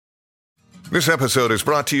This episode is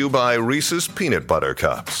brought to you by Reese's Peanut Butter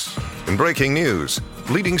Cups. In breaking news,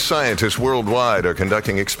 leading scientists worldwide are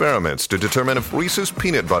conducting experiments to determine if Reese's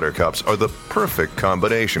Peanut Butter Cups are the perfect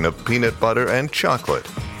combination of peanut butter and chocolate.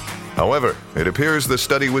 However, it appears the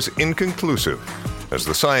study was inconclusive, as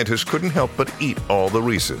the scientists couldn't help but eat all the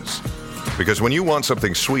Reese's. Because when you want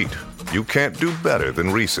something sweet, you can't do better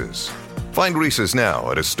than Reese's. Find Reese's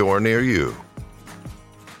now at a store near you.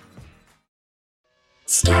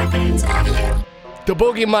 The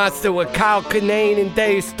Boogie Monster with Kyle Kinane and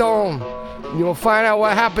Dave Stone. You'll find out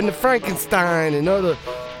what happened to Frankenstein and other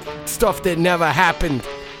stuff that never happened.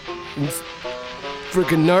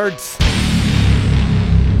 Freaking nerds.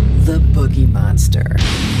 The Boogie Monster.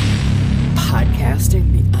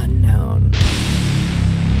 Podcasting the unknown.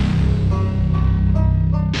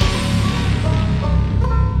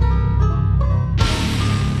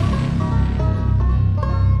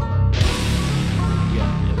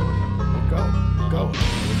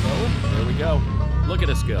 There we go. Look at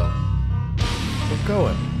us go. We're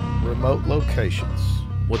going. Remote locations.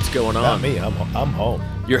 What's going on? Not me. I'm home.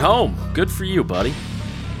 You're home. Good for you, buddy.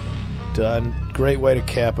 Done. Great way to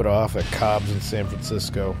cap it off at Cobb's in San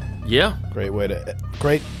Francisco. Yeah.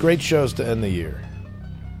 Great shows to end the year.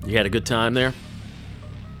 You had a good time there?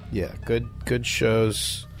 Yeah. Good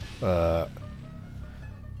shows.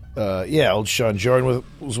 Old Sean Jordan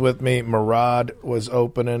was with me. Murad was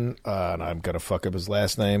opening, and I'm going to fuck up his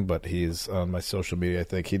last name, but he's on my social media, I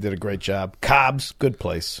think. He did a great job. Cobb's, good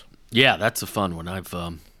place. Yeah, that's a fun one. I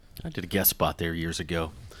did a guest spot there years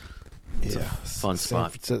ago. It's a fun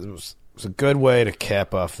spot. It was a good way to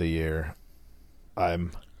cap off the year.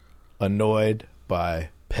 I'm annoyed by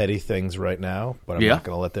petty things right now, but I'm not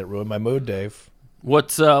going to let that ruin my mood, Dave.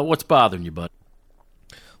 What's bothering you, bud?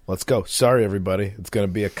 Let's go. Sorry, everybody. It's going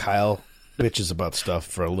to be a Kyle bitches about stuff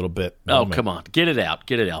for a little bit. Oh, come on. Get it out.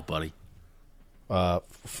 Get it out, buddy.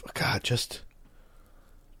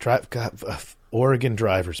 Oregon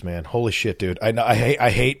drivers, man. Holy shit, dude.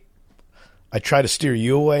 I try to steer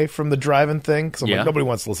you away from the driving thing because like, nobody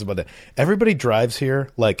wants to listen about that. Everybody drives here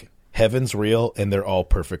like heaven's real and they're all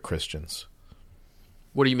perfect Christians.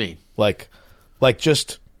 What do you mean? Let's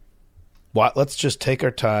just take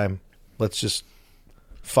our time. Let's just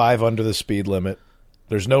 5 under the speed limit.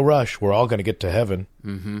 There's no rush. We're all going to get to heaven.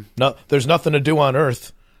 Mm-hmm. No, there's nothing to do on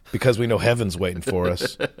earth because we know heaven's waiting for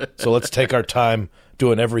us. So let's take our time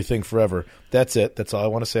doing everything forever. That's it. That's all I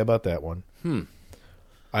want to say about that one.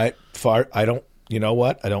 I don't. You know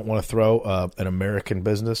what? I don't want to throw an American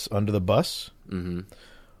business under the bus. Mm-hmm.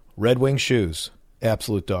 Red Wing shoes,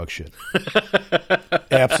 absolute dog shit.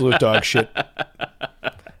 Absolute dog shit.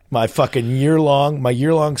 My fucking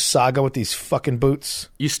year-long saga with these fucking boots.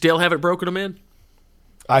 You still haven't broken them in?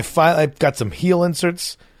 I've got some heel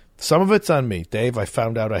inserts. Some of it's on me. Dave, I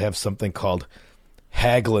found out I have something called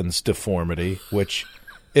Hagelin's deformity, which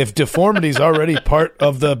if deformity is already part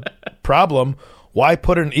of the problem, why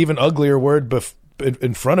put an even uglier word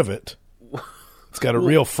in front of it? It's got a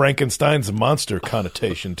real Frankenstein's monster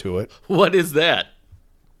connotation to it. What is that?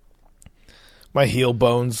 My heel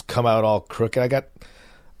bones come out all crooked.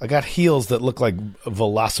 I got heels that look like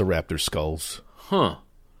velociraptor skulls. Huh.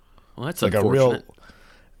 Well, that's like unfortunate.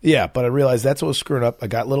 But I realized that's what was screwing up. I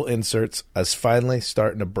got little inserts. I was finally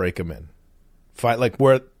starting to break them in.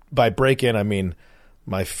 By break in, I mean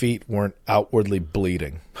my feet weren't outwardly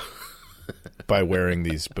bleeding by wearing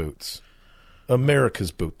these boots. America's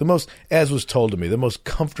boot. As was told to me, the most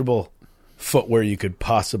comfortable footwear you could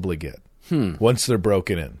possibly get once they're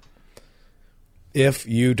broken in. If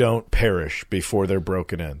you don't perish before they're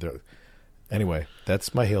broken in. Anyway,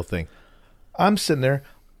 that's my heel thing. I'm sitting there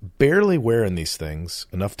barely wearing these things,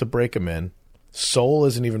 enough to break them in. Sole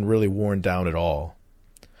isn't even really worn down at all.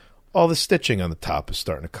 All the stitching on the top is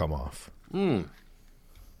starting to come off.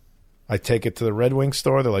 I take it to the Red Wing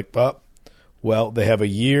store. They're like, they have a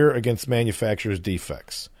year against manufacturer's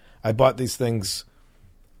defects. I bought these things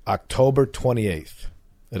October 28th.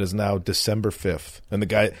 It is now December 5th. And the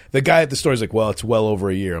guy at the store is like, well, it's well over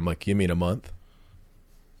a year. I'm like, you mean a month?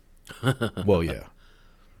 Well, yeah.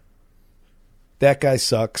 That guy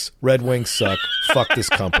sucks. Red Wings suck. Fuck this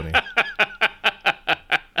company.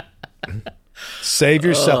 Save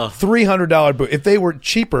yourself. $300 boot. If they were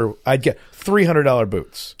cheaper, I'd get $300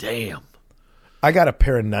 boots. Damn. I got a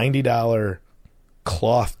pair of $90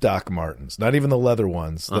 cloth Doc Martens, not even the leather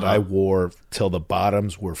ones, that I wore till the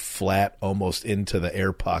bottoms were flat almost into the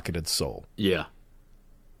air-pocketed sole. Yeah.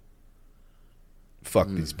 Fuck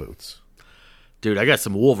these boots. Dude, I got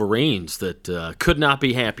some Wolverines that could not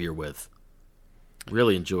be happier with.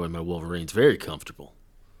 Really enjoying my Wolverines. Very comfortable.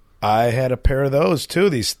 I had a pair of those too.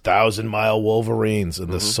 These 1,000-mile Wolverines,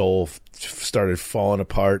 and the sole started falling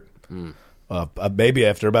apart. Maybe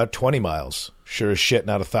after about 20 miles. Sure as shit,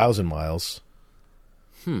 not 1,000 miles.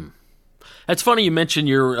 That's funny you mentioned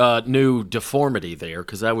your new deformity there,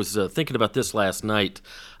 because I was thinking about this last night.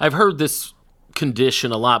 I've heard this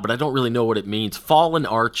condition a lot, but I don't really know what it means. Fallen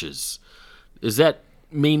arches. Does that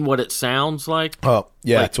mean what it sounds like? Oh,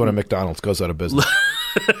 yeah, it's when a McDonald's goes out of business.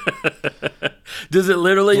 Does it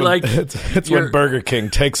literally it's when Burger King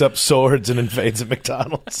takes up swords and invades a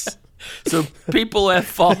McDonald's. So people have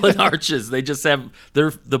fallen arches. They just have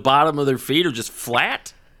the bottom of their feet are just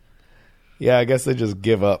flat? Yeah, I guess they just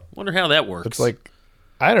give up. Wonder how that works. It's like,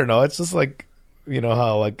 I don't know. It's just like, you know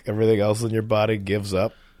how like everything else in your body gives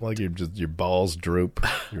up? Like your balls droop,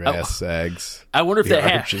 your ass sags. I wonder if your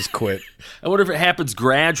that arches quit. I wonder if it happens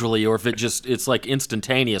gradually or if it's like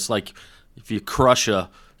instantaneous, like if you crush a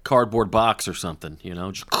cardboard box or something, you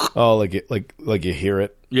know? Just, oh, like you hear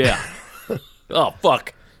it? Yeah. Oh,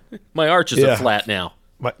 fuck. My arches are flat now.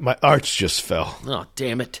 My arch just fell. Oh,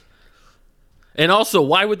 damn it. And also,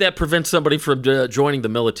 why would that prevent somebody from joining the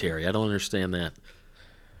military? I don't understand that.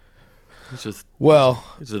 These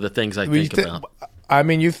are the things I think about. I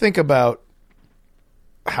mean, you think about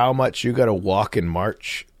how much you got to walk and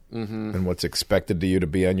march and what's expected of you to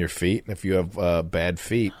be on your feet. And if you have bad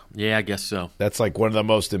feet. Yeah, I guess so. That's like one of the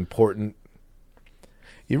most important.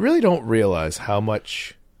 You really don't realize how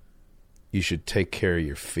much you should take care of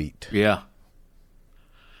your feet. Yeah.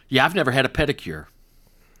 Yeah, I've never had a pedicure.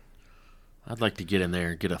 I'd like to get in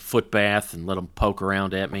there and get a foot bath and let them poke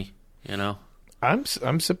around at me, you know? I'm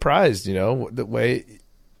surprised, you know, the way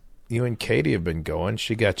you and Katie have been going.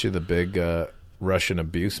 She got you the big Russian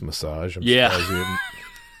abuse massage. I'm surprised you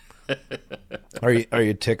didn't. Are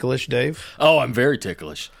you ticklish, Dave? Oh, I'm very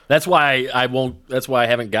ticklish. That's why I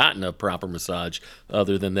haven't gotten a proper massage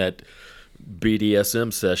other than that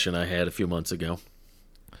BDSM session I had a few months ago.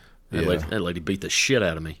 That lady beat the shit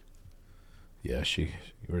out of me. Yeah, you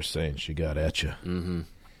were saying she got at you. Mm-hmm.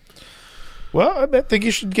 Well, I think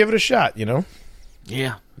you should give it a shot, you know?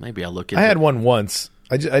 Yeah, maybe I'll look into it. I had one once.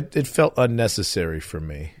 It felt unnecessary for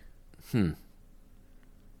me.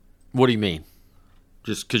 What do you mean?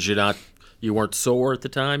 Just because you weren't sore at the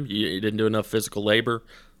time? You didn't do enough physical labor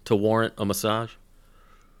to warrant a massage?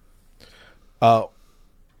 I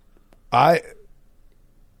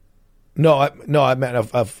meant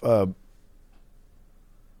of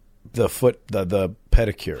the foot, the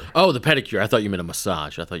pedicure. Oh, the pedicure. I thought you meant a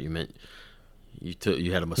massage. I thought you meant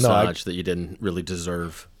you had a massage that you didn't really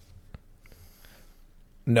deserve.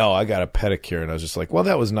 No, I got a pedicure, and I was just like, well,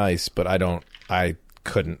 that was nice, but I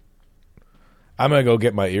couldn't. I'm going to go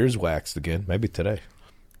get my ears waxed again, maybe today.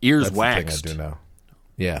 Ears That's waxed? The thing I do now.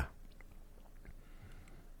 Yeah.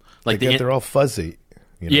 Like they're all fuzzy.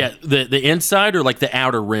 You know? Yeah, the inside or like the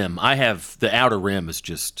outer rim? I have the outer rim is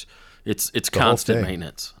just it's constant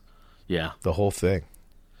maintenance. Yeah, the whole thing.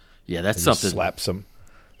 Yeah, that's something.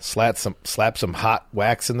 Slap some hot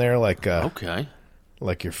wax in there, like okay,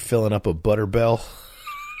 like you're filling up a Butterbell.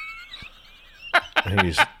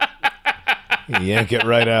 And you yank it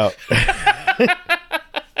right out.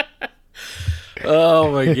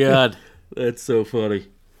 Oh my god, that's so funny.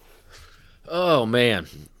 Oh man.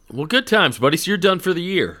 Well, good times, buddy. So you're done for the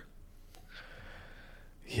year.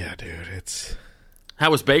 Yeah, dude.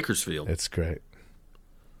 How was Bakersfield? It's great.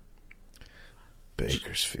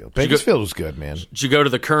 Bakersfield was good, man. Did you go to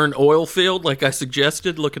the Kern oil field like I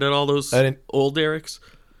suggested, looking at all those oil derricks?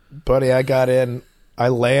 Buddy, I got in. I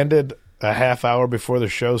landed a half hour before the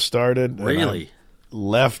show started. Really? And I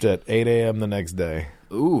left at 8 a.m. the next day.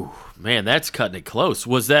 Ooh, man, that's cutting it close.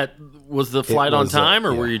 Was the flight on time,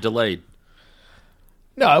 or were you delayed?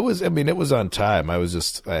 No, it was on time. I was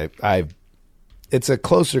just, it's a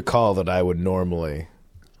closer call than I would normally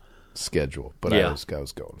schedule, but I was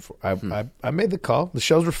going for. I made the call. The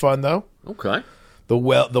shows were fun though. Okay. The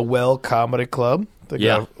Well Comedy Club. They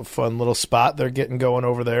got a fun little spot they're getting going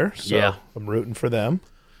over there. So I'm rooting for them.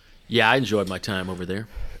 Yeah, I enjoyed my time over there.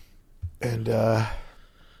 And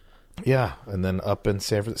and then up in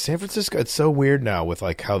San Francisco, it's so weird now with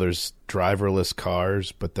like how there's driverless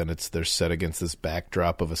cars, but then they're set against this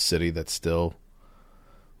backdrop of a city that still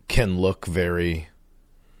can look very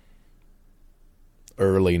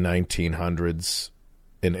early 1900s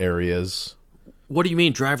in areas. What do you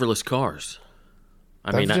mean driverless cars?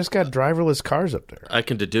 I just got driverless cars up there. I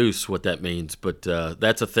can deduce what that means, but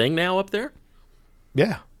that's a thing now up there?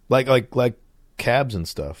 Yeah, like cabs and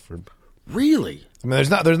stuff. Really? I mean,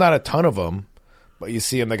 there's not a ton of them, but you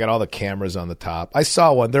see them. They got all the cameras on the top. I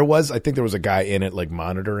saw one. I think there was a guy in it, like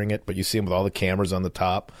monitoring it. But you see him with all the cameras on the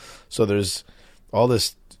top. So there's all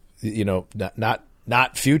this.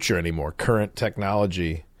 not future anymore, current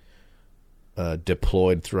technology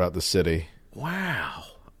deployed throughout the city. Wow.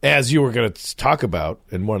 As you were going to talk about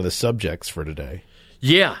in one of the subjects for today.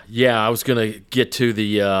 Yeah. I was going to get to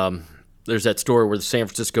the there's that story where the San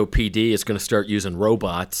Francisco PD is going to start using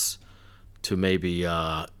robots to maybe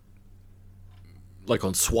like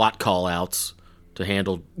on SWAT call-outs to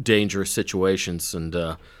handle dangerous situations, and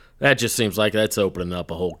that just seems like that's opening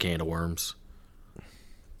up a whole can of worms.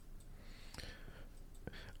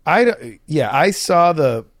 I saw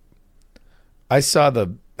the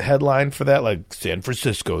headline for that, like San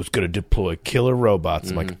Francisco is going to deploy killer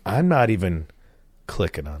robots. I'm like, I'm not even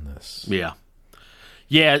clicking on this.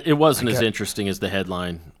 Yeah, it wasn't as interesting as the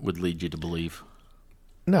headline would lead you to believe.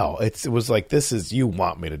 No, it was like, this is, you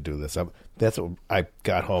want me to do this. That's what I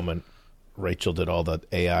got home and Rachel did all the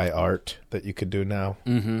AI art that you could do now.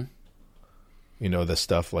 Mm-hmm. You know, the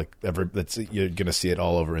stuff like you're going to see it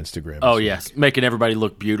all over Instagram. Oh, yes. Making everybody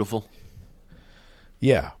look beautiful.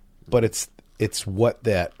 Yeah. But it's what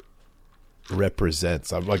that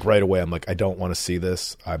represents. I'm like, right away, I'm like, I don't want to see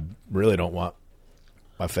this. I really don't want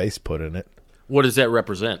my face put in it. What does that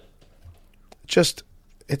represent?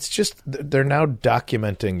 It's just they're now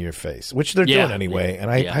documenting your face, which they're doing anyway. And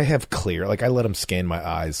I have clear, like I let them scan my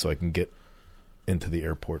eyes so I can get into the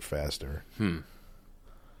airport faster.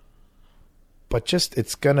 But just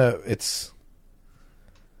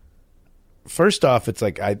first off, it's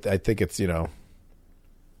like I think it's,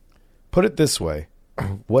 put it this way.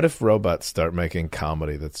 What if robots start making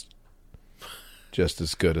comedy that's just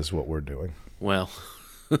as good as what we're doing? Well,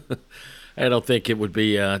 I don't think it would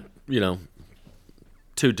be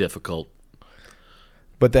too difficult.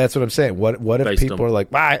 But that's what I'm saying. What if Based people on- are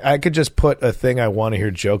like, I could just put a thing I want to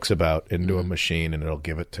hear jokes about into a machine and it'll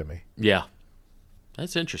give it to me. Yeah.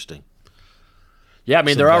 That's interesting. Yeah, I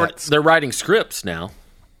mean, So they're writing scripts now.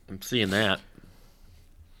 I'm seeing that.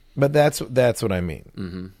 But that's what I mean.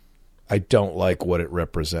 Mm-hmm. I don't like what it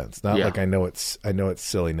represents. Not like I know it's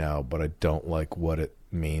silly now, but I don't like what it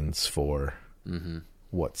means for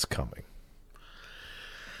what's coming.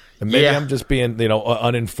 And maybe I'm just being,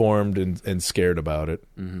 uninformed and scared about it.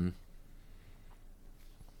 Mm-hmm.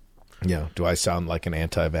 Do I sound like an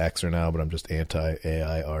anti-vaxxer now, but I'm just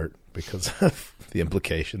anti-AI art because of the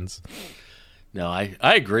implications? No, I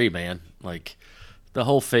agree, man. Like, the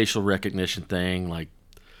whole facial recognition thing, like,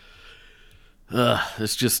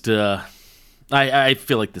 it's just, I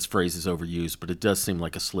feel like this phrase is overused, but it does seem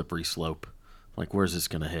like a slippery slope. Like, where's this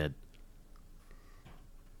going to head?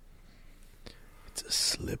 It's a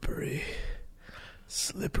slippery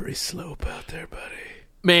slope out there, buddy.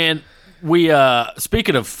 Man, we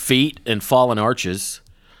speaking of feet and fallen arches,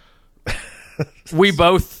 we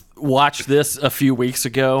both watched this a few weeks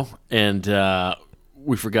ago, and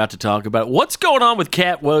we forgot to talk about it. What's going on with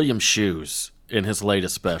Cat Williams' shoes in his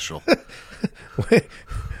latest special?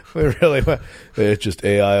 We really, it's just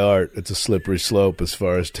AI art. It's a slippery slope as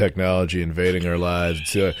far as technology invading our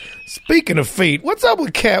lives. Speaking of feet, what's up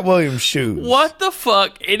with Cat Williams' shoes? What the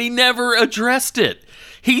fuck? And he never addressed it.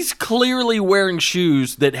 He's clearly wearing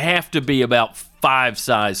shoes that have to be about 5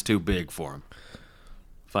 sizes too big for him.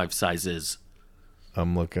 5 sizes.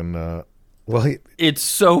 I'm looking. It's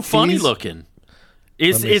so funny looking.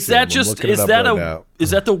 Is that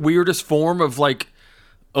the weirdest form of like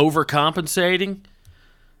overcompensating?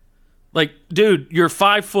 Like, dude, you're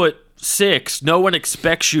 5'6". No one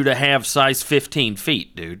expects you to have size 15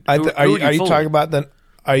 feet, dude. Are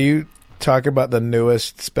you talking about the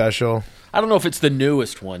newest special? I don't know if it's the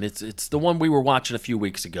newest one. It's the one we were watching a few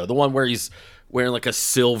weeks ago. The one where he's wearing like a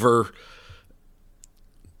silver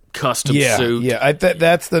custom suit. Yeah,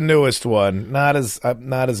 that's the newest one. Not as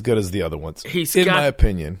good as the other ones. My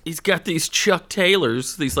opinion. He's got these Chuck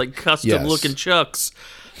Taylors, these like custom looking Chucks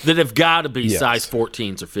that have got to be size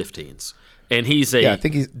 14s or 15s. And he's a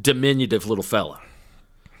diminutive little fella.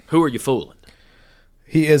 Who are you fooling?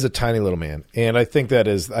 He is a tiny little man. And I think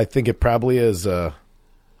it probably is I'm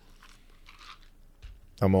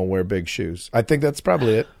going to wear big shoes. I think that's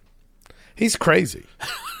probably it. He's crazy.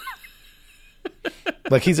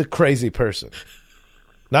 Like, he's a crazy person.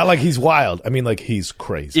 Not like he's wild. I mean, like, he's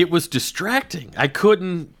crazy. It was distracting. I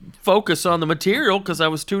couldn't focus on the material because I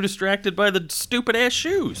was too distracted by the stupid-ass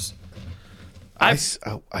shoes.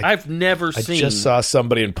 I've never seen... I just saw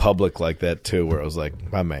somebody in public like that, too, where I was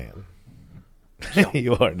like, my man,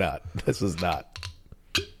 you are not. This is not.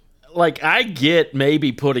 Like, I get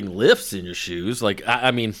maybe putting lifts in your shoes. Like,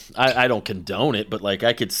 I mean, I don't condone it, but, like,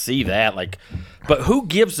 I could see that. Like, but who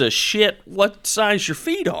gives a shit what size your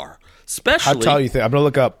feet are? Especially... How tall do you think? I'm going to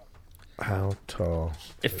look up how tall.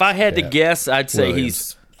 If I had to guess, I'd say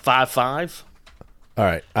he's 5'5". All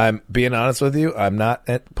right. I'm being honest with you. I'm not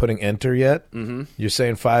putting enter yet. Mm-hmm. You're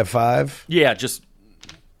saying 5'5"? Yeah,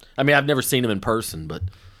 I mean, I've never seen him in person, but.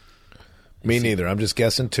 Me neither. I'm just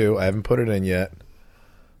guessing 2. I haven't put it in yet.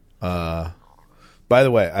 By the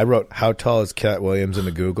way, I wrote, how tall is Cat Williams into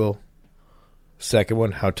Google? Second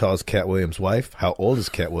one, how tall is Cat Williams' wife? How old is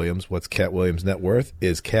Cat Williams? What's Cat Williams' net worth?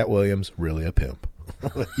 Is Cat Williams really a pimp?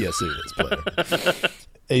 Yes, he is. Player.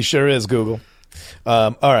 He sure is, Google.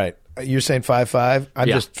 All right. You're saying 5'5"? I'm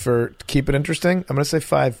just, for keep it interesting, I'm going to say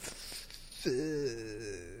 5.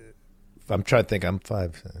 I'm trying to think. I'm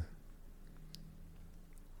 5.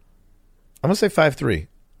 I'm going to say 5'3".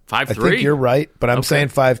 5'3"? I think you're right, but I'm saying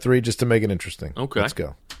 5'3" just to make it interesting. Okay. Let's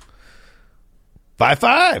go.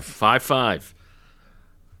 5'5". 5'5".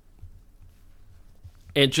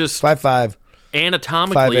 And just 5'5".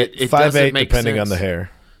 anatomically, it 5'8", doesn't make depending sense. on the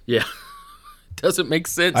hair. Yeah. It doesn't make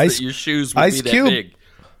sense that your shoes would be that Cube. big.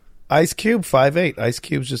 Ice Cube, 5'8". Ice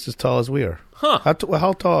Cube's just as tall as we are. Huh. How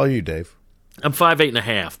tall are you, Dave? I'm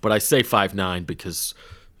 5'8.5", but I say 5'9" because,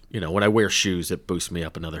 when I wear shoes, it boosts me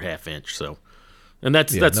up another half inch. So, and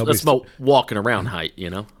that's about walking around height,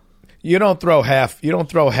 You don't throw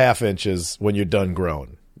half inches when you're done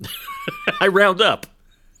growing. I round up.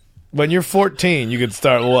 When you're 14, you can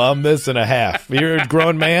start, well, I'm this and a half. You're a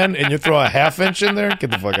grown man and you throw a half inch in there?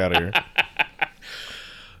 Get the fuck out of here.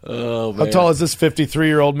 Oh, man. How tall is this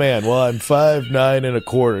 53-year-old man? Well, I'm 5'9" and a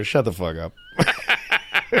quarter. Shut the fuck up.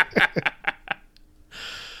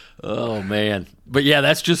 Oh, man. But, yeah,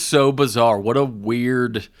 that's just so bizarre. What a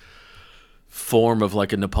weird form of,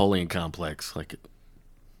 like, a Napoleon complex. Like,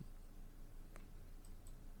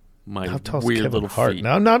 my how tall's weird Kevin little Hart? feet. No,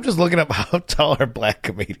 I'm just looking up how tall are black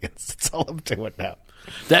comedians. That's all I'm doing now.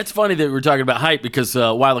 That's funny that we're talking about height because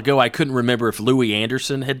a while ago I couldn't remember if Louis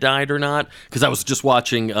Anderson had died or not because I was just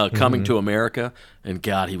watching Coming to America, and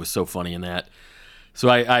God, he was so funny in that. So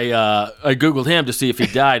I Googled him to see if he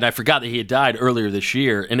died, and I forgot that he had died earlier this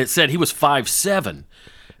year, and it said he was 5'7",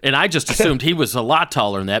 and I just assumed he was a lot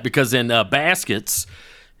taller than that because in Baskets,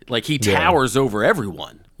 like he towers over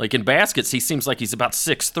everyone. Like in Baskets, he seems like he's about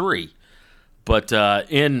 6'3". But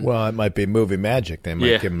well, it might be movie magic. They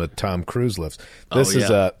might give him a Tom Cruise lift.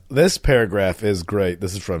 This paragraph is great.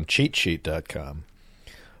 This is from cheatsheet.com.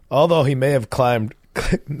 Although he may have claimed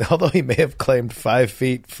 5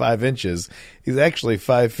 feet 5 inches, he's actually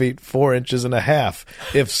 5 feet 4 inches and a half.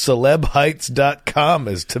 If celebheights.com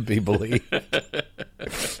is to be believed.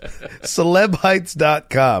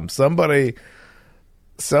 Celebheights.com. Somebody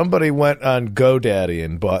went on GoDaddy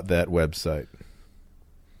and bought that website.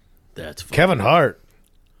 That's funny. Kevin Hart,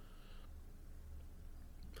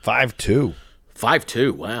 5'2".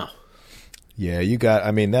 5'2", wow. Yeah, you got.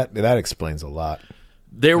 I mean that explains a lot.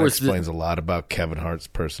 Explains a lot about Kevin Hart's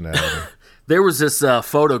personality. There was this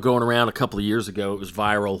photo going around a couple of years ago. It was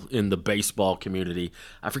viral in the baseball community.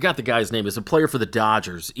 I forgot the guy's name. It's a player for the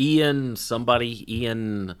Dodgers, Ian.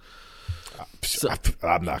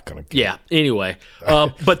 I'm not gonna. Yeah. Anyway,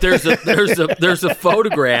 but there's a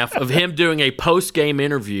photograph of him doing a post game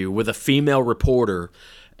interview with a female reporter,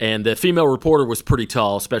 and the female reporter was pretty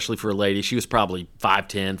tall, especially for a lady. She was probably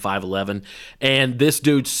 5'10", 5'11", and this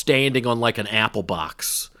dude's standing on like an apple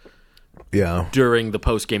box. Yeah. During the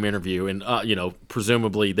post game interview, and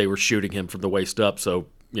presumably they were shooting him from the waist up, so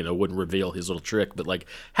wouldn't reveal his little trick. But like,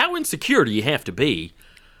 how insecure do you have to be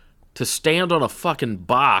to stand on a fucking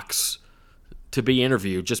box to be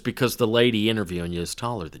interviewed just because the lady interviewing you is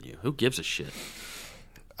taller than you? Who gives a shit?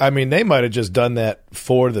 I mean, they might have just done that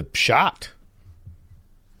for the shot.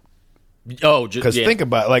 Oh, because think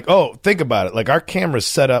about it. Like our camera's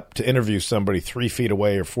set up to interview somebody 3 feet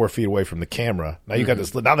away or 4 feet away from the camera. Now you got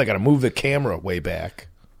this. Now they got to move the camera way back.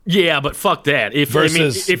 Yeah, but fuck that. If you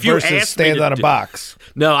versus stand on a box.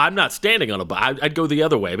 No, I'm not standing on a box. I'd go the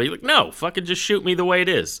other way. But like, no, fucking just shoot me the way it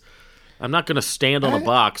is. I'm not going to stand on a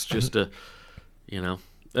box just to.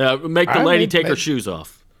 Make the lady take her shoes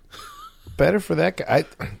off. Better for that guy.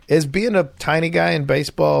 Is being a tiny guy in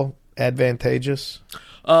baseball advantageous?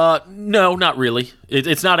 No, not really.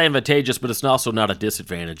 It's not advantageous, but it's also not a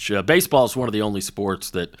disadvantage. Baseball is one of the only sports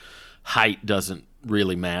that height doesn't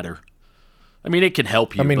really matter. I mean, it can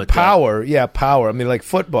help you. I mean, but, power. Power. I mean, like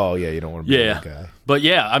football, you don't want to be that guy. But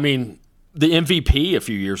yeah, I mean, the MVP a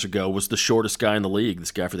few years ago was the shortest guy in the league,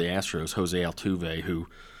 this guy for the Astros, Jose Altuve, who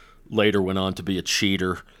later went on to be a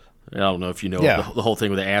cheater. I don't know if you know the whole thing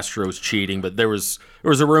with the Astros cheating, but there was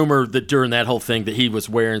a rumor that during that whole thing that he was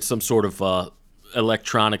wearing some sort of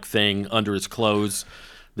electronic thing under his clothes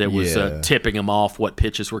that was tipping him off what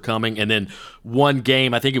pitches were coming. And then one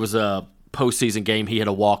game, I think it was postseason game, he had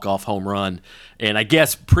a walk-off home run. And I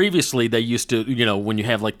guess previously they used to, when you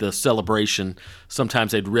have like the celebration,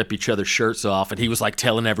 sometimes they'd rip each other's shirts off. And he was like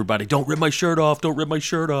telling everybody, "Don't rip my shirt off, don't rip my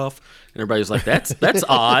shirt off." And everybody was like, that's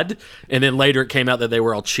odd. And then later it came out that they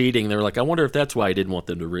were all cheating. They were like, I wonder if that's why he didn't want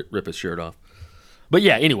them to rip his shirt off. But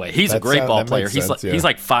yeah, anyway, he's a great ball player. He's like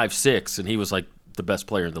 5'6", and he was like the best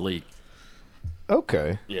player in the league.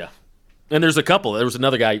 Okay. Yeah. And there's a couple. There was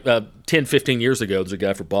another guy 10, 15 years ago. There's a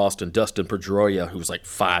guy for Boston, Dustin Pedroia, who was like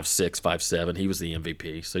 5'6", 5'7". He was the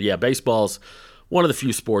MVP. So, yeah, baseball's one of the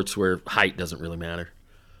few sports where height doesn't really matter.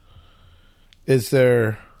 Is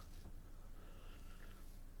there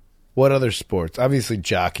 – what other sports? Obviously,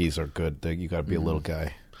 jockeys are good. You got to be a little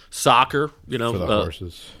guy. Soccer, for the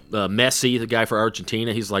horses. Messi, the guy for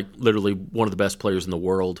Argentina, he's like literally one of the best players in the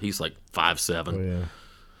world. He's like 5'7". Oh, yeah.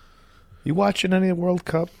 You watching any World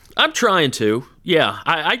Cup? I'm trying to. Yeah,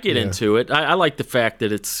 I get into it. I like the fact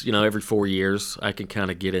that it's, every 4 years I can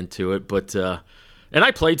kind of get into it. But and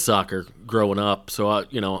I played soccer growing up, so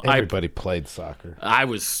everybody played soccer. I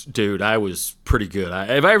was pretty good.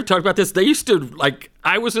 Have I ever talked about this? They used to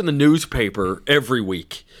I was in the newspaper every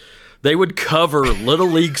week. They would cover Little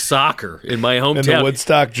League soccer in my hometown. In the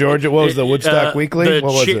Woodstock, Georgia. What was the Woodstock Weekly?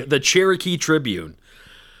 What was it? The Cherokee Tribune.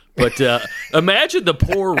 But imagine the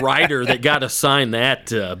poor writer that got assigned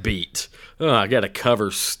that beat. Oh, I got to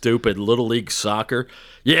cover stupid Little League soccer.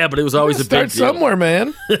 Yeah, but it was always a big deal. Start somewhere,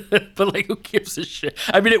 man. But who gives a shit?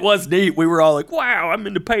 I mean, it was neat. We were all like, "Wow, I'm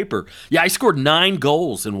in the paper." Yeah, I scored 9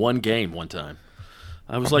 goals in one game one time.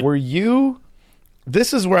 I was like, "Were you?"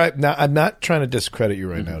 This is where I'm not trying to discredit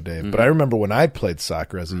you right now, Dave. But I remember when I played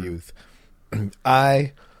soccer as a youth,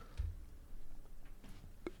 I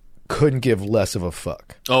couldn't give less of a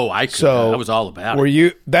fuck. Oh, I could. So I was all about it.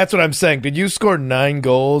 You? That's what I'm saying. Did you score 9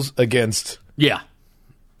 goals against? Yeah.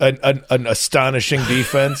 An astonishing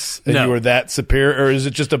defense, and No. you were that superior, or is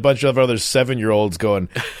it just a bunch of other 7-year-olds going,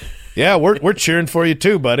 "Yeah, we're cheering for you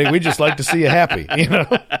too, buddy. We just like to see you happy,"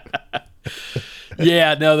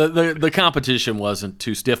 Yeah, no, the competition wasn't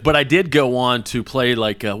too stiff, but I did go on to play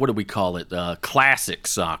what do we call it? Classic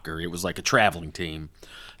soccer. It was like a traveling team,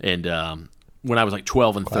 and when I was like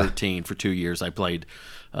 12 and 13 for 2 years, I played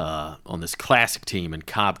on this classic team in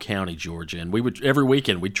Cobb County, Georgia, and we would every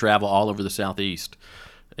weekend we'd travel all over the Southeast,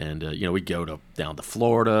 and we'd go down to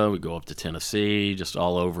Florida, we'd go up to Tennessee, just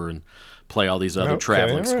all over and play all these other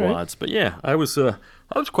traveling squads. But yeah, I was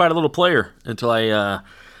quite a little player until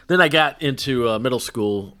then I got into middle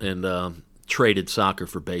school and traded soccer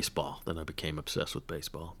for baseball. Then I became obsessed with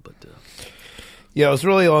baseball, but. Yeah, it was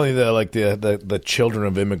really only the children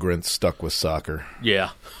of immigrants stuck with soccer.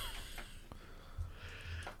 Yeah.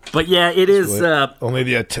 But yeah, it is only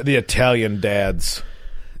the Italian dads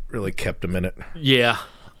really kept them in it. Yeah.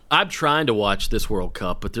 I'm trying to watch this World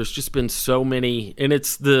Cup, but there's just been so many, and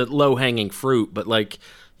it's the low-hanging fruit, but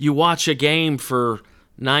you watch a game for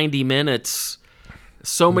 90 minutes,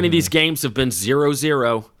 so many of these games have been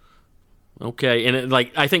 0-0. Okay, and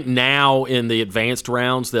I think now in the advanced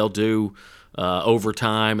rounds they'll do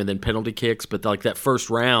overtime and then penalty kicks, but that first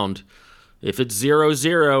round, if it's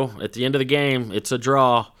 0-0 at the end of the game, it's a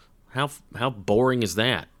draw. How boring is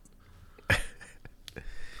that?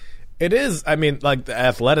 It is. I mean, the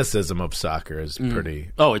athleticism of soccer is pretty.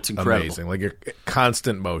 Oh, it's incredible. Amazing. Your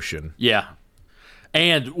constant motion. Yeah,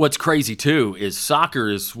 and what's crazy too is soccer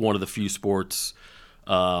is one of the few sports,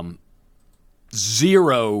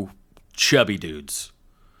 0 chubby dudes.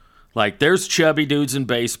 There's chubby dudes in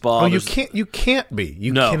baseball. Oh, you can't be.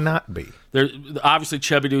 You cannot be. There's obviously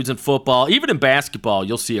chubby dudes in football. Even in basketball,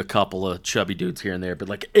 you'll see a couple of chubby dudes here and there.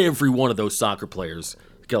 But every one of those soccer players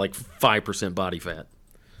got 5% body fat.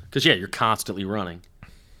 Because, you're constantly running.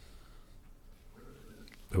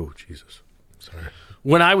 Oh, Jesus. Sorry.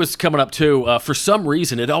 When I was coming up, too, for some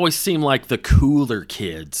reason, it always seemed like the cooler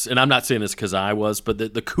kids, and I'm not saying this because I was, but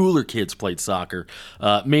the cooler kids played soccer,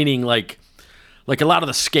 meaning like a lot of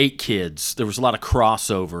the skate kids, there was a lot of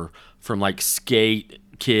crossover from skate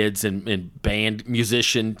kids and band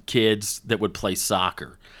musician kids that would play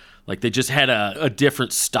soccer. They just had a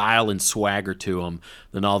different style and swagger to them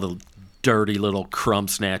than all the dirty little crumb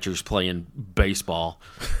snatchers playing baseball.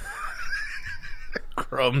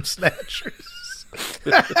 Crumb snatchers.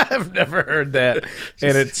 I've never heard that,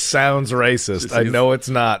 and it sounds racist. I know it's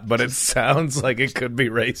not, but it sounds like it could be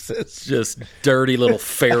racist. Just dirty little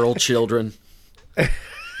feral children.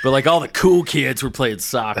 But all the cool kids were playing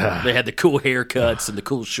soccer. They had the cool haircuts and the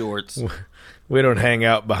cool shorts. We don't hang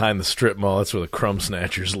out behind the strip mall. That's where the crumb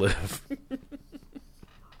snatchers live.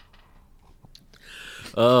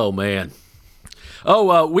 Oh, man.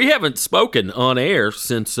 Oh, we haven't spoken on air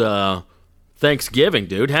since Thanksgiving,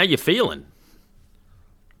 dude. How you feeling?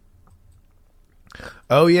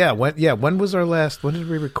 Oh yeah, when was our last? When did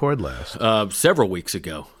we record last? Several weeks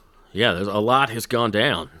ago. Yeah, there's a lot has gone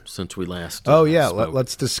down since we last. Oh yeah, spoke.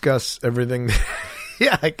 let's discuss everything.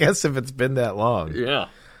 Yeah, I guess if it's been that long. Yeah.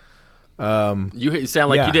 You sound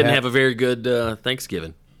like you didn't have a very good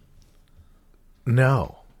Thanksgiving.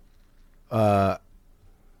 No.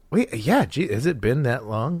 Wait, yeah, gee, has it been that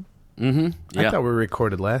long? Mm-hmm. Yeah. I thought we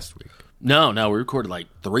recorded last week. No, we recorded like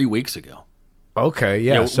 3 weeks ago. Okay,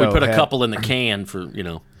 yeah. So we put a couple in the can for,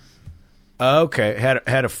 Okay,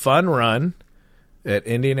 had a fun run at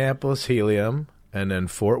Indianapolis Helium and then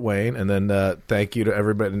Fort Wayne, and then thank you to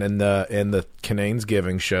everybody in the Canane's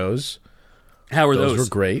Giving shows. How were those? Those were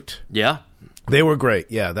great. Yeah? They were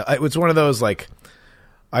great, yeah. It's one of those, like,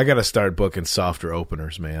 I got to start booking softer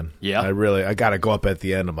openers, man. Yeah. I got to go up at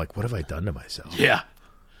the end. I'm like, what have I done to myself? Yeah.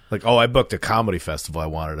 Like, I booked a comedy festival I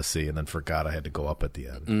wanted to see and then forgot I had to go up at the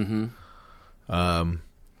end. Mm-hmm.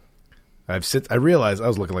 I realized I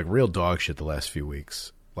was looking like real dog shit the last few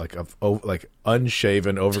weeks. Like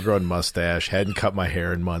unshaven, overgrown mustache, hadn't cut my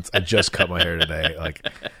hair in months. I just cut my hair today. Like,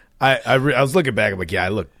 I was looking back. I'm like, yeah, I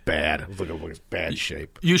look bad. I was looking in bad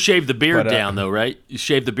shape. You shaved the beard down though, right? You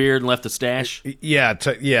shaved the beard and left the stash. Yeah,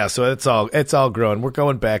 So it's all grown. We're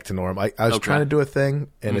going back to norm. I was trying to do a thing,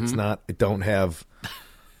 and it's not. I don't have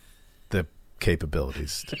the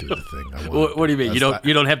capabilities to do the thing. I want. What do you mean? You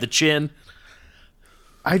don't have the chin?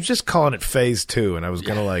 I'm just calling it phase 2, and I was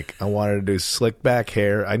gonna I wanted to do slick back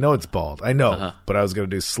hair. I know it's bald. I know, but I was gonna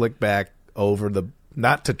do slick back over the,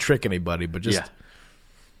 not to trick anybody, but just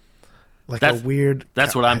a weird.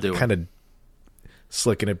 That's what I'm doing. Kind of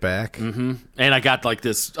slicking it back. Mm-hmm. And I got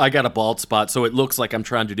a bald spot, so it looks like I'm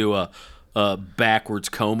trying to do a backwards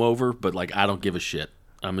comb over, but like I don't give a shit.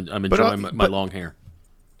 I'm enjoying my long hair.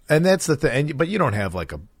 And that's the thing. But you don't have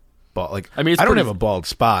like a bald. Like, I don't have a bald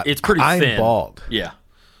spot. It's pretty thin. I'm bald. Yeah.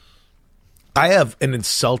 I have an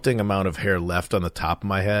insulting amount of hair left on the top of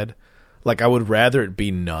my head. Like, I would rather it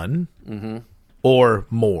be none or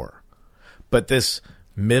more. But this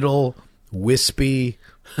middle, wispy,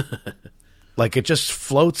 like, it just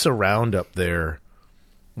floats around up there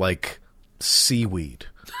like seaweed.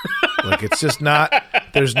 Like, it's just not,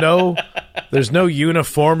 there's no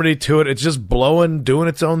uniformity to it. It's just blowing, doing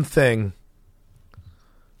its own thing.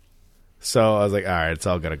 So I was like, all right, it's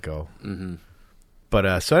all got to go. Mm-hmm.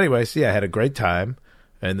 But so anyways, yeah, I had a great time.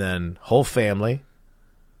 And then whole family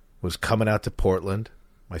was coming out to Portland.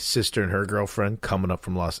 My sister and her girlfriend coming up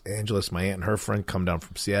from Los Angeles. My aunt and her friend come down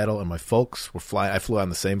from Seattle. And my folks were flying. I flew on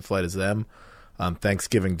the same flight as them on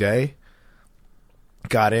Thanksgiving Day.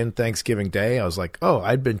 Got in Thanksgiving Day. I was like,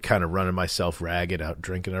 I'd been kind of running myself ragged, out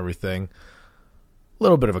drinking everything. A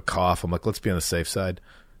little bit of a cough. I'm like, let's be on the safe side.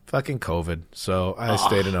 Fucking COVID. So I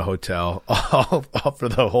stayed in a hotel all for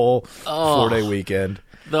the whole 4-day weekend.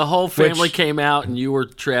 The whole family came out and you were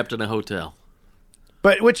trapped in a hotel.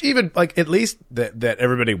 But which even, like, at least that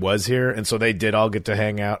everybody was here, and so they did all get to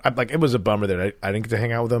hang out. It was a bummer that I didn't get to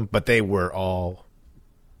hang out with them, but they were all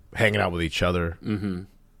hanging out with each other. Mm-hmm.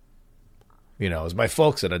 It was my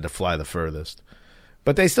folks that had to fly the furthest.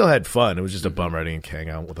 But they still had fun. It was just a bummer I didn't hang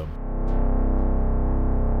out with them.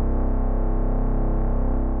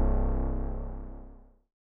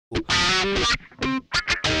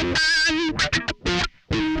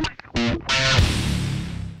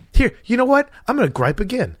 Here, you know what? I'm going to gripe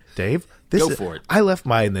again, Dave. Go for it. I left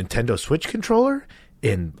my Nintendo Switch controller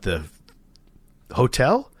in the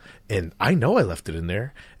hotel, and I know I left it in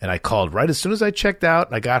there. And I called right as soon as I checked out,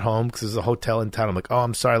 and I got home because there's a hotel in town. I'm like,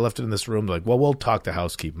 I'm sorry, I left it in this room. They're like, well, we'll talk to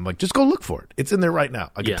housekeeping. I'm like, just go look for it. It's in there right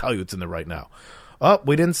now. I can tell you it's in there right now. Oh,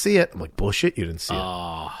 we didn't see it. I'm like, bullshit, you didn't see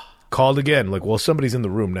it. Called again. Like, well, somebody's in the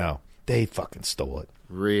room now. They fucking stole it.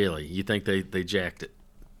 Really? You think they jacked it?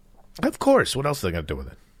 Of course. What else are they going to do with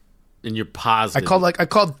it? And you're positive. I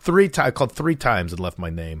called 3 times. I called 3 times and left my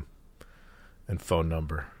name and phone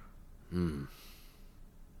number.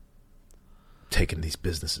 Taking these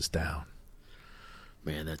businesses down.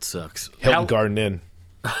 Man, that sucks. Hilton Garden Inn.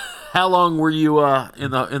 How long were you in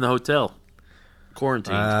the hotel?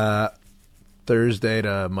 Quarantined. Thursday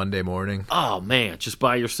to Monday morning. Oh man, just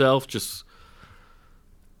by yourself?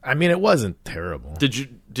 I mean, it wasn't terrible. Did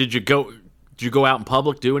you go out in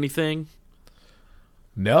public? Do anything?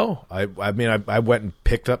 No, I mean, I went and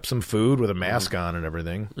picked up some food with a mask on and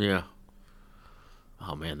everything. Yeah.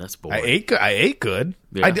 Oh man, that's boring. I ate good.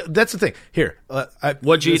 Yeah. That's the thing. Here,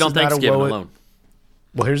 what'd you eat on Thanksgiving alone?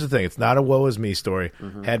 Well, here's the thing. It's not a woe is me story.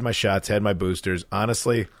 Mm-hmm. Had my shots, had my boosters.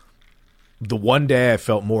 Honestly, the one day I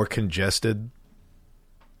felt more congested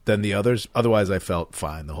than the others. Otherwise, I felt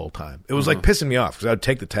fine the whole time. It was like pissing me off because I would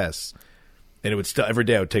take the tests, And it would still every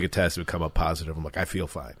day I would take a test, it would come up positive. I'm like, I feel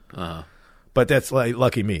fine. But that's like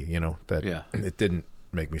lucky me, that it didn't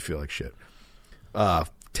make me feel like shit.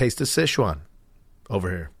 Taste of Sichuan over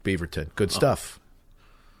here, Beaverton. Good stuff.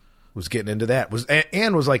 Was getting into that.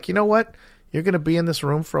 And was like, you know what? You're going to be in this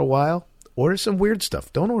room for a while. Order some weird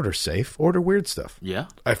stuff. Don't order safe. Order weird stuff. Yeah.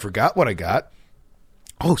 I forgot what I got.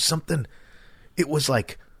 Oh, something. It was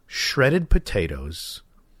like shredded potatoes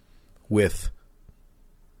with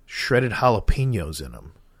shredded jalapenos in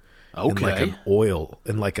them. Okay. And like an oil,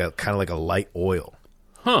 and like a kind of like a light oil.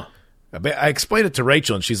 Huh. I explained it to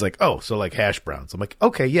Rachel, and she's like, oh, so like hash browns. I'm like,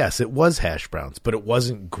 okay, yes, it was hash browns, but it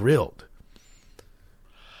wasn't grilled.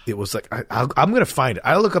 It was like, I'm going to find it.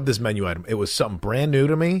 I look up this menu item. It was something brand new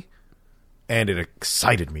to me, and it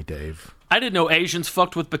excited me, Dave. I didn't know Asians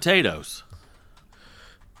fucked with potatoes.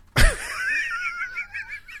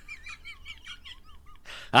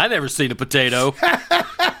 I never seen a potato.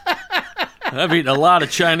 I've eaten a lot of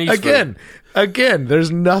Chinese food. Again,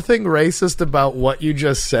 there's nothing racist about what you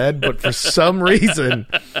just said, but for some reason,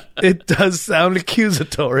 it does sound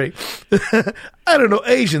accusatory. I don't know,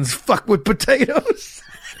 Asians fuck with potatoes.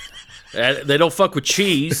 They don't fuck with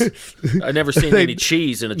cheese. I've never seen any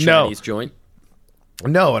cheese in a Chinese joint.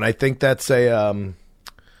 No, and I think that's a,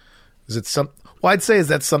 is it some, well, I'd say is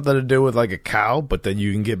that something to do with like a cow, but then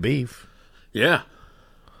you can get beef. Yeah.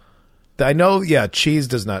 I know, cheese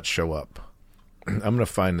does not show up. I'm going to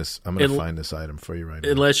find this. I'm going to find this item for you right now.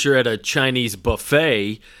 Unless you're at a Chinese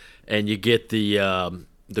buffet and you get the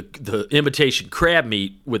imitation crab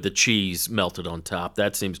meat with the cheese melted on top.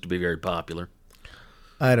 That seems to be very popular.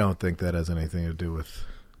 I don't think that has anything to do with.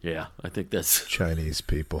 Yeah, I think that's Chinese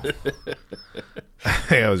people.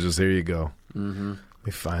 I was just, here you go. Mm-hmm.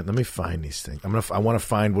 Let me find these things. I want to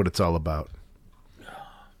find what it's all about.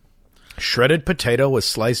 Shredded potato with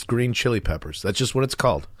sliced green chili peppers. That's just what it's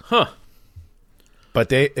called. Huh.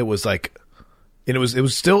 But it was like, and it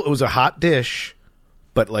was a hot dish,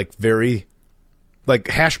 but like very, like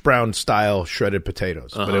hash brown style shredded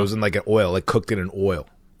potatoes. But it was in like an oil, like cooked in an oil.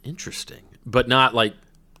 Interesting. But not like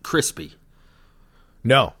crispy.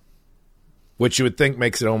 No. Which you would think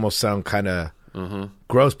makes it almost sound kind of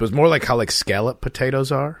gross, but it's more like how like scallop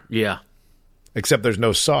potatoes are. Yeah. Except there's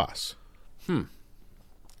no sauce.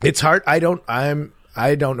 It's hard. I don't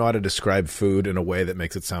know how to describe food in a way that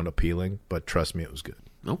makes it sound appealing, but trust me, it was good.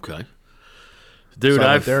 Okay. Dude, so I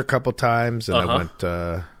I've went there a couple times, and I went,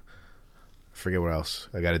 I forget what else.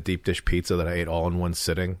 I got a deep dish pizza that I ate all in one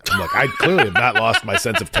sitting. I'm like, I clearly have not lost my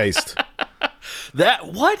sense of taste.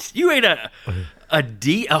 What? You ate a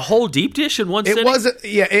whole deep dish in one sitting? It wasn't,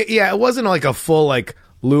 it wasn't like a full, like,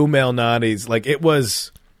 Lou Malnati's. Like, it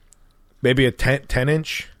was maybe a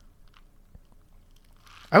 10-inch.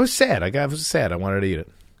 I was sad. I was sad. I wanted to eat it.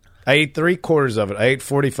 I ate 3/4 of it. I ate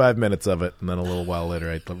 45 minutes of it, and then a little while later,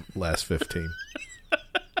 I ate the last 15.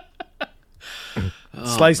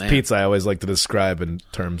 Sliced pizza, I always like to describe in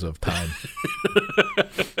terms of time.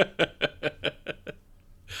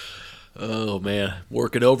 Oh, man.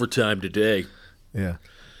 Working overtime today. Yeah.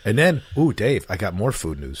 And then, Dave, I got more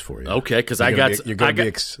food news for you. Okay, because I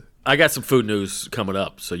got some food news coming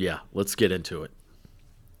up. So, yeah, let's get into it.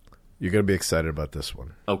 You're going to be excited about this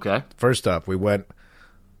one. Okay. First up, we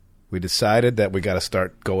decided that we got to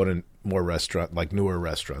start going in more newer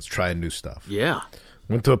restaurants, trying new stuff. Yeah.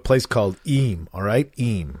 Went to a place called Eem, all right?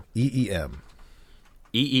 Eem. E-E-M.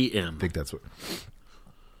 E-E-M. I think that's what.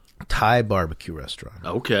 Thai barbecue restaurant.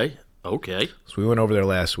 Okay. So we went over there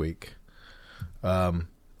last week. I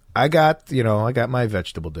got my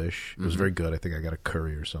vegetable dish. It was very good. I think I got a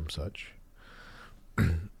curry or some such.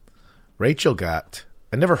 Rachel got...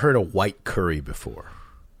 I never heard of white curry before.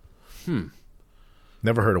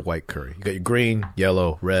 Never heard of white curry. You got your green,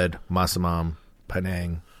 yellow, red, masamam,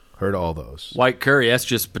 Penang. Heard of all those. White curry, that's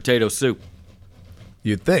just potato soup.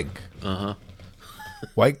 You'd think.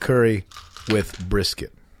 White curry with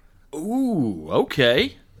brisket. Ooh,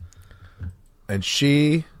 okay. And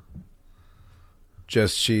she's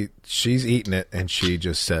eating it, and she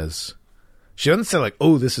just says, she doesn't say like,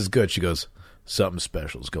 oh, this is good. She goes, something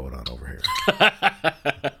special is going on over here.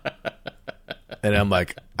 And I'm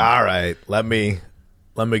like, all right, let me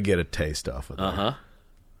get a taste off of that.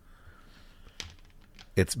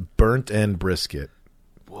 It's burnt end brisket.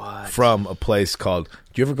 What? From a place called,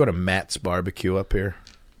 do you ever go to Matt's Barbecue up here?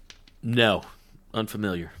 No.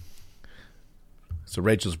 Unfamiliar. So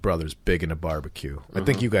Rachel's brother's big into barbecue. I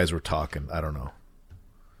think you guys were talking. I don't know.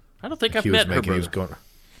 I don't think I've met her brother. He was going,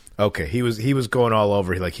 okay, he was going all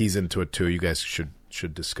over. He's into it too. You guys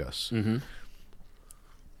should discuss.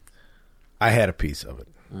 I had a piece of it.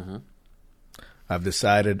 I've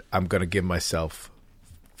decided I'm going to give myself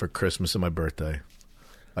for Christmas and my birthday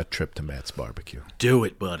a trip to Matt's Barbecue. Do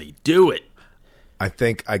it, buddy. Do it. I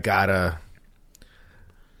think I've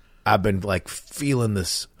been like feeling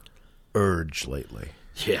this urge lately.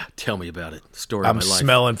 Yeah, tell me about it. Story of I'm my life.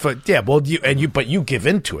 smelling food. Yeah, well, but you give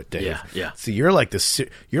into it, Dave. Yeah. See, you're like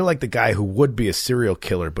the guy who would be a serial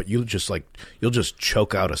killer, but you'll just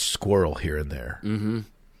choke out a squirrel here and there, and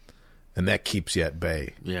that keeps you at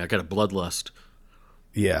bay. Yeah, I got a bloodlust.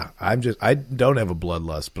 Yeah, I don't have a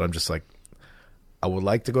bloodlust, but I'm just like, I would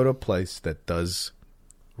like to go to a place that does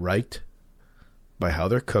right by how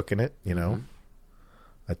they're cooking it. You know,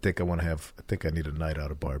 I think I need a night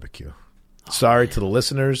out of barbecue. Sorry to the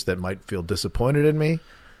listeners that might feel disappointed in me.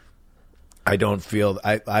 I don't feel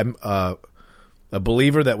I'm a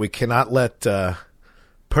believer that we cannot let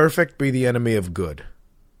perfect be the enemy of good.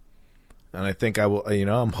 And I think I will.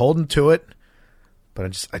 I'm holding to it,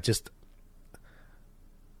 but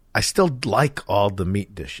I still like all the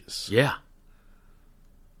meat dishes. Yeah.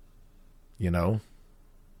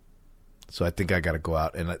 So I think I got to go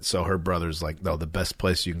out. And so her brother's like, no, the best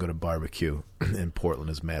place you can go to barbecue in Portland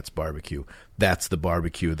is Matt's Barbecue. That's the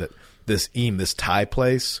barbecue that this Thai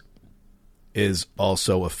place is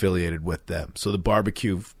also affiliated with them. So the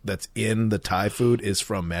barbecue that's in the Thai food is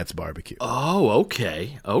from Matt's Barbecue. Oh,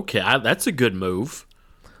 okay. That's a good move.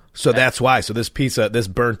 So that's why. So this pizza, this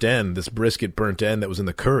brisket burnt end that was in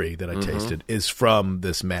the curry that I tasted is from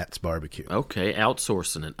this Matt's Barbecue. Okay,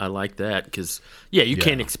 outsourcing it. I like that because, you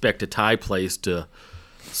can't expect a Thai place to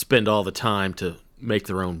spend all the time to make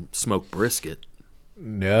their own smoked brisket.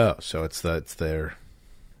 No, so it's their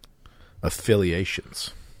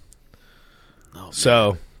affiliations. Oh,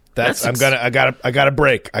 so I got a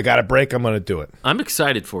break. I'm gonna do it. I'm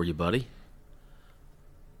excited for you, buddy.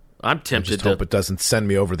 I'm tempted I hope it doesn't send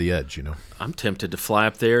me over the edge, I'm tempted to fly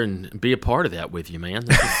up there and be a part of that with you, man.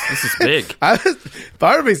 This is big.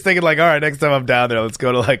 Part of me's thinking like, all right, next time I'm down there, let's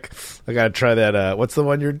go to I got to try that. What's the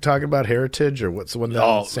one you're talking about? Heritage, or what's the one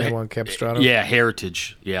down in San Juan Capistrano? Yeah,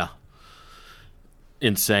 Heritage. Yeah.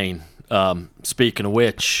 Insane. Speaking of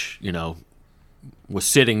which, was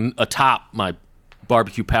sitting atop my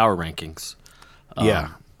barbecue power rankings. Yeah.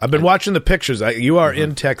 I've been watching the pictures. You are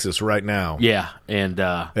in Texas right now. Yeah, and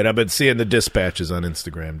I've been seeing the dispatches on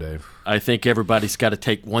Instagram, Dave. I think everybody's got to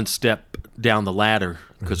take one step down the ladder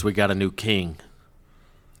because we got a new king.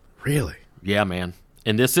 Really? Yeah, man.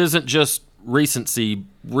 And this isn't just recency.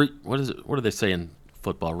 What is it? What do they say in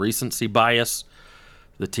football? Recency bias.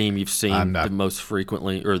 The team you've seen the most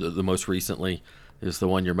frequently, or the most recently, is the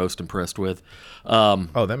one you're most impressed with.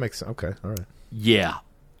 That makes sense. Okay, all right. Yeah.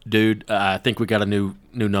 Dude, I think we got a new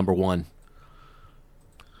number one.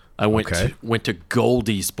 I went to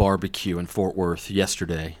Goldie's Barbecue in Fort Worth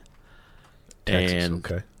yesterday. Texas,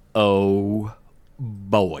 and oh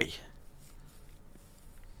boy.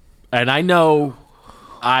 And I know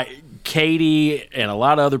Katie and a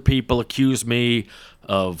lot of other people accuse me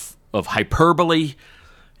of hyperbole.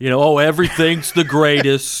 Everything's the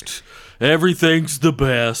greatest. Everything's the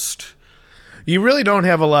best. You really don't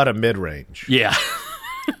have a lot of mid-range. Yeah.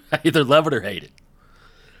 I either love it or hate it.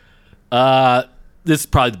 This is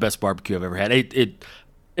probably the best barbecue I've ever had.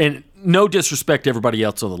 And no disrespect to everybody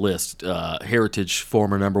else on the list. Heritage,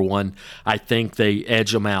 former number one. I think they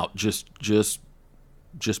edge them out just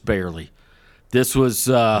barely. This was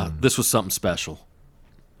something special.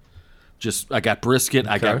 I got brisket.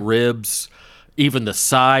 I got ribs. Even the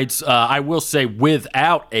sides. I will say,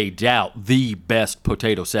 without a doubt, the best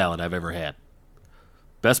potato salad I've ever had.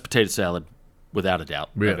 Best potato salad. Without a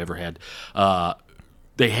doubt, I've ever had.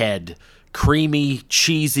 They had creamy,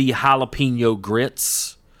 cheesy jalapeno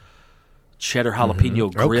grits, cheddar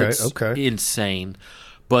jalapeno grits. Okay. Insane.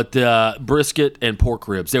 But brisket and pork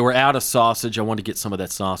ribs. They were out of sausage. I wanted to get some of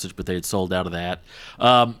that sausage, but they had sold out of that.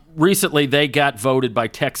 Recently, they got voted by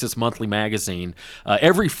Texas Monthly Magazine.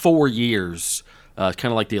 Every 4 years, kind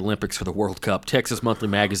of like the Olympics for the World Cup, Texas Monthly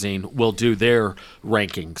Magazine will do their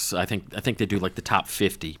rankings. I think they do like the top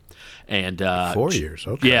 50. And 4 years,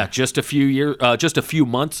 okay. Yeah, just a few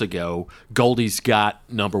months ago, Goldie's got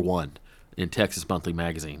number one in Texas Monthly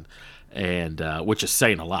Magazine, and which is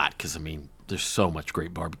saying a lot because there's so much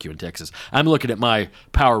great barbecue in Texas. I'm looking at my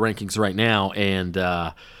power rankings right now, and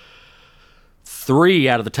 3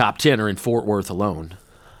 out of the top 10 are in Fort Worth alone.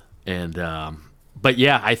 And but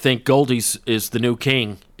yeah, I think Goldie's is the new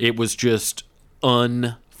king. It was just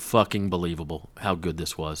unfucking believable how good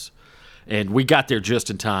this was. And we got there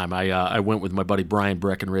just in time. I went with my buddy Brian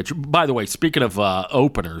Breckenridge. By the way, speaking of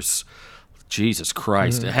openers, Jesus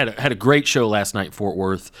Christ. Had a great show last night in Fort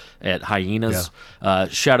Worth at Hyenas.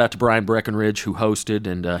 Shout out to Brian Breckenridge, who hosted,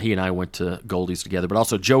 and he and I went to Goldie's together. But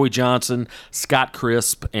also Joey Johnson, Scott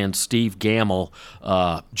Crisp, and Steve Gamble.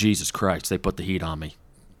 Jesus Christ, they put the heat on me.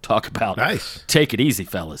 Talk about take it easy,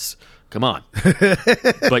 fellas. Come on.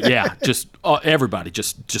 But yeah, just everybody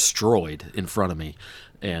just destroyed in front of me.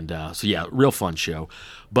 And so, yeah, real fun show.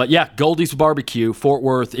 But yeah, Goldie's Barbecue, Fort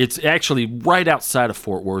Worth. It's actually right outside of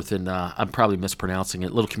Fort Worth, and I'm probably mispronouncing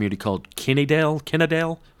it. A little community called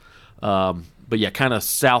Kennedale. But yeah, kind of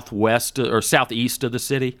southwest or southeast of the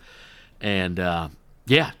city. And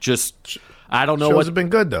yeah, just I don't know. Shows have been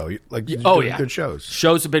good though. Good shows.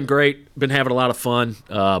 Shows have been great. Been having a lot of fun.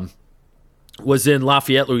 Was in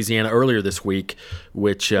Lafayette, Louisiana earlier this week,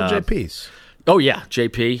 which JP's. Oh, yeah,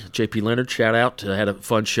 JP Leonard, shout out. Had a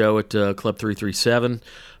fun show at Club 337.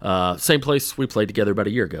 Same place we played together about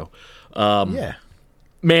a year ago. Yeah.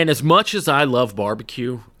 Man, as much as I love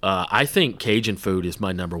barbecue, I think Cajun food is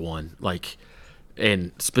my number one.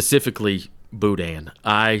 And specifically Boudin.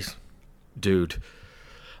 I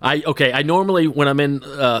normally, when I'm in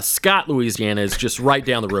Scott, Louisiana, is just right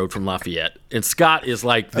down the road from Lafayette. And Scott is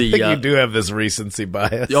like the... I think you do have this recency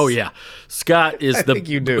bias. Oh, yeah. Scott is I think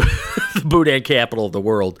you do. the Boudin capital of the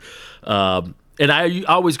world. And I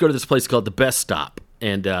always go to this place called The Best Stop.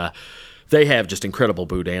 And they have just incredible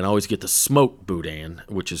Boudin. I always get the smoked Boudin,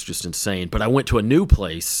 which is just insane. But I went to a new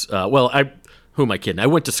place. Who am I kidding? I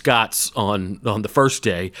went to Scott's on the first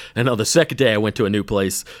day, and on the second day I went to a new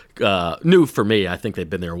place, new for me, I think they've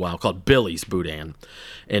been there a while, called Billy's Boudin.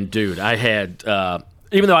 And, dude, I had,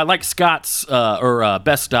 even though I like Scott's or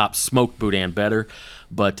Best Stop's smoked Boudin better,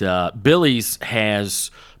 but Billy's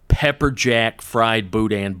has pepper jack fried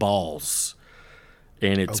Boudin balls.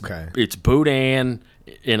 And it's Boudin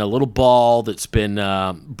in a little ball that's been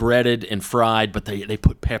breaded and fried, but they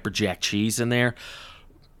put pepper jack cheese in there.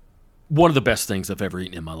 One of the best things I've ever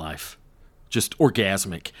eaten in my life. Just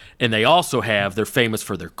orgasmic. And they also they're famous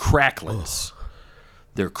for their cracklins.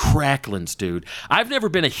 Their cracklins, dude. I've never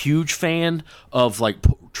been a huge fan of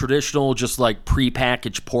traditional, just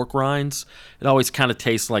prepackaged pork rinds. It always kind of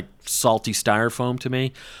tastes like salty styrofoam to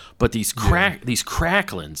me. But these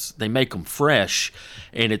cracklins, they make them fresh.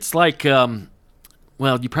 And it's like, you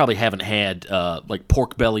probably haven't had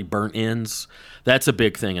pork belly burnt ends. That's a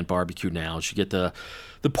big thing in barbecue now. Is you get the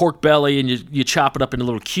pork belly and you chop it up into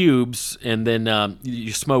little cubes and then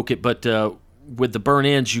you smoke it. But with the burnt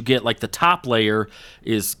ends, you get the top layer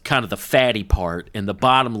is kind of the fatty part and the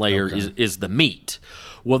bottom layer is the meat.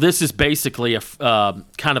 Well, this is basically a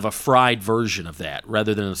kind of a fried version of that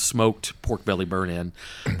rather than a smoked pork belly burnt end.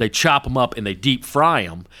 They chop them up and they deep fry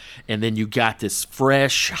them, and then you got this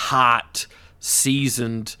fresh, hot,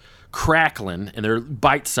 seasoned crackling, and they're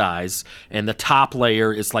bite size, and the top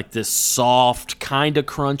layer is like this soft, kind of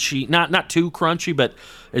crunchy, not too crunchy, but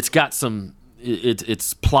it's got some,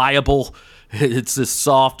 it's pliable. It's this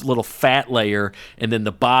soft little fat layer, and then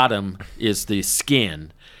the bottom is the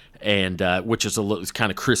skin, and which is it's kind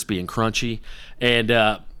of crispy and crunchy,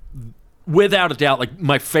 and without a doubt,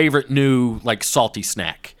 my favorite new salty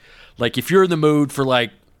snack. If you're in the mood for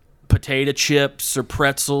potato chips or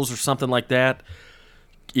pretzels or something like that.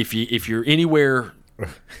 If you're anywhere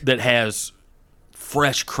that has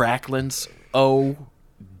fresh cracklins, oh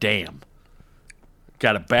damn!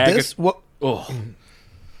 Got a bag. All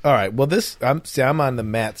right. Well, I'm on the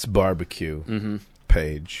Matt's Barbecue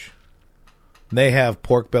page. They have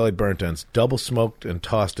pork belly burnt ends, double smoked and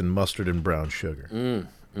tossed in mustard and brown sugar.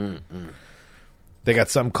 They got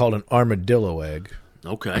something called an armadillo egg.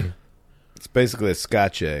 Okay. It's basically a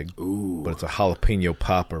Scotch egg, but it's a jalapeno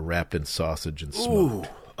popper wrapped in sausage and smoked.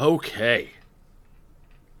 Ooh. Okay.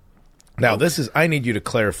 Now, I need you to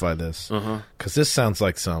clarify this, because this sounds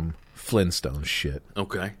like some Flintstone shit.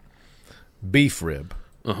 Okay. Beef rib.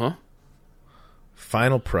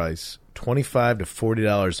 Final price, $25 to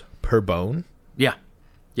 $40 per bone. Yeah.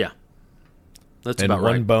 That's and about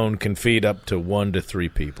right. And one bone can feed up to 1 to 3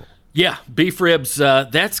 people. Yeah, beef ribs,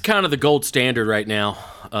 that's kind of the gold standard right now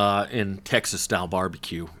in Texas-style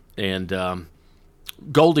barbecue. And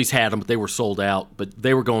Goldie's had them, but they were sold out. But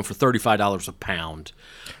they were going for $35 a pound.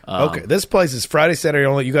 Okay, this place is Friday, Saturday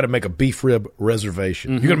only. You got to make a beef rib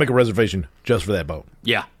reservation. You got to make a reservation just for that bone.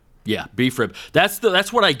 Yeah, beef rib.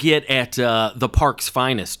 That's what I get at the Park's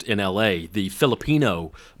Finest in L.A., the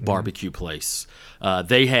Filipino barbecue place.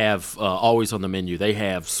 They have always on the menu. They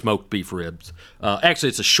have smoked beef ribs. Actually,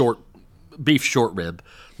 it's a beef short rib,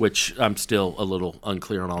 which I'm still a little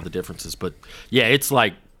unclear on all the differences. But yeah, it's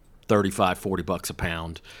like $35-$40 a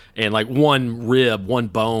pound, and like one rib, one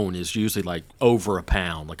bone is usually like over a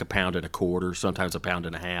pound, like a pound and a quarter, sometimes a pound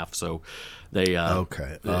and a half. So they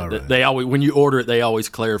Okay, all right. they always, when you order it, they always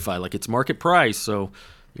clarify like it's market price, so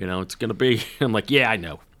it's gonna be. I'm like, yeah, I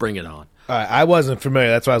know, bring it on. All right, I wasn't familiar.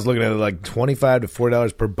 That's why I was looking at it like $25 to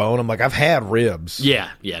 $40 per bone. I'm like, I've had ribs.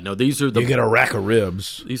 Yeah, no, these are the You get a rack of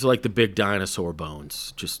ribs. these are like the big dinosaur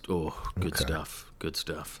bones. Just good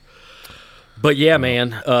stuff. But yeah,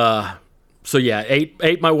 man. So yeah,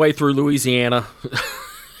 ate my way through Louisiana.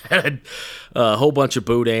 Had a whole bunch of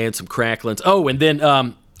Boudin, some cracklins. Oh, and then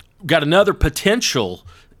got another potential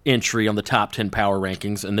entry on the top 10 power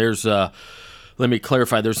rankings. And there's let me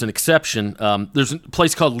clarify. There's an exception. There's a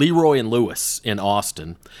place called Leroy and Lewis in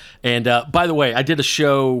Austin. And by the way, I did a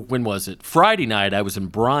show. When was it? Friday night. I was in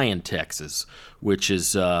Bryan, Texas, which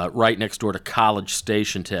is right next door to College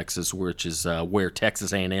Station, Texas, which is where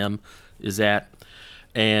Texas A&M is at.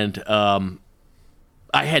 And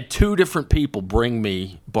I had two different people bring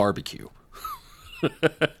me barbecue.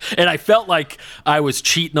 And I felt like I was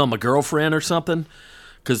cheating on my girlfriend or something.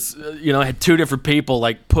 Because, I had two different people,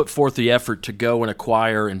 like, put forth the effort to go and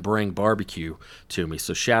acquire and bring barbecue to me.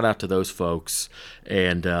 So shout out to those folks.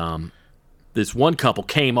 And this one couple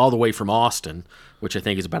came all the way from Austin, which I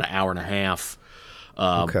think is about an hour and a half.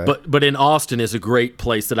 Okay. But in Austin is a great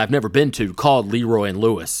place that I've never been to called Leroy and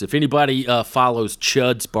Lewis. If anybody follows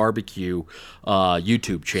Chud's Barbecue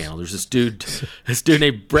YouTube channel, there's this dude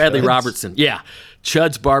named Bradley Chud's? Robertson. Yeah,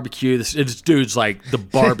 Chud's Barbecue. This dude's like the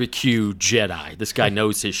barbecue Jedi. This guy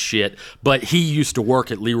knows his shit. But he used to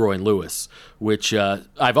work at Leroy and Lewis, which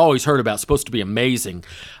I've always heard about. It's supposed to be amazing.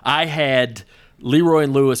 I had Leroy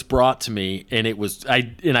and Lewis brought to me, and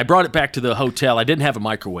I brought it back to the hotel. I didn't have a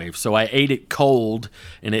microwave, so I ate it cold,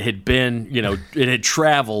 and it had been, it had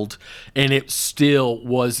traveled, and it still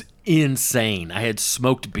was insane. I had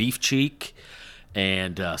smoked beef cheek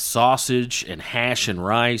and sausage and hash and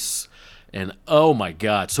rice, and oh my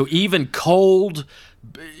God. So even cold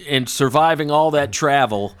and surviving all that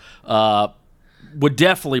travel, would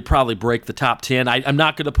definitely probably break the top 10. I'm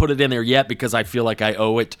not going to put it in there yet because I feel like I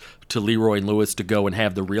owe it to Leroy and Lewis to go and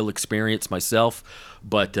have the real experience myself.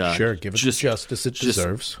 But Sure, give it the justice it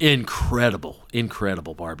deserves. Incredible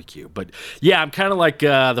barbecue. But yeah, I'm kind of like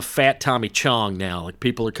the fat Tommy Chong now. Like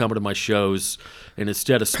people are coming to my shows, and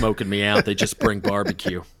instead of smoking me out, they just bring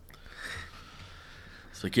barbecue.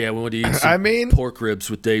 It's like, yeah, we want to eat some pork ribs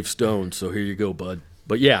with Dave Stone, so here you go, bud.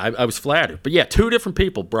 But yeah, I was flattered. But yeah, two different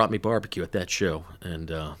people brought me barbecue at that show.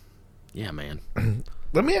 And yeah, man.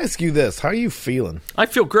 Let me ask you this. How are you feeling? I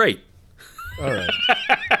feel great. All right.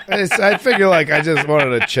 I figure like I just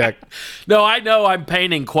wanted to check. No, I know I'm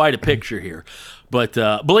painting quite a picture here. But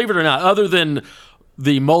believe it or not, other than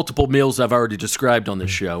the multiple meals I've already described on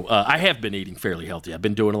this show, I have been eating fairly healthy. I've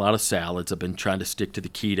been doing a lot of salads. I've been trying to stick to the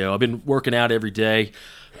keto. I've been working out every day.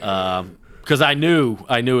 Because I knew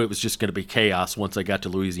it was just going to be chaos once I got to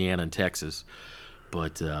Louisiana and Texas,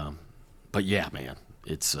 but yeah, man,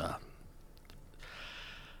 it's.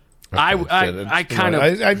 I kind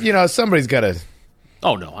of somebody's got to.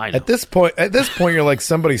 Oh no, I know. At this point, you're like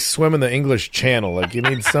somebody swimming the English Channel. Like you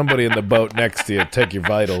need somebody in the boat next to you to take your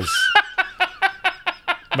vitals,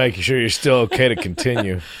 making sure you're still okay to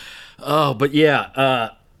continue. Oh, but yeah,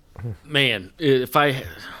 man, if I.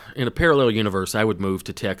 In a parallel universe, I would move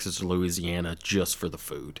to Texas or Louisiana just for the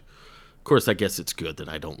food. Of course, I guess it's good that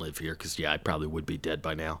I don't live here because, yeah, I probably would be dead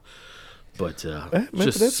by now. But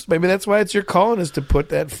maybe that's why it's your calling is to put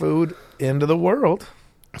that food into the world.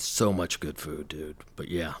 So much good food, dude. But,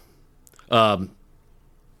 yeah.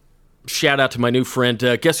 Shout out to my new friend.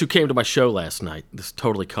 Guess who came to my show last night? This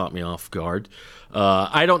totally caught me off guard.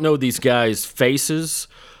 I don't know these guys' faces,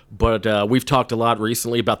 but we've talked a lot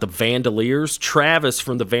recently about the Vandaliers. Travis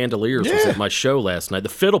from the Vandaliers was at my show last night, the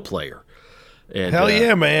fiddle player. And, hell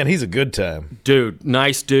yeah, man. He's a good time. Dude,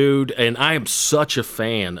 nice dude. And I am such a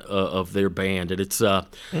fan of their band. And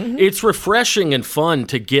it's refreshing and fun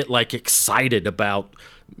to get, like, excited about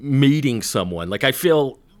meeting someone. Like, I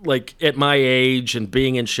feel like at my age and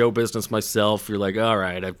being in show business myself, you're like, all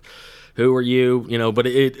right, who are you? But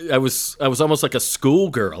I was almost like a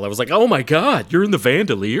schoolgirl. I was like, oh my God, you're in the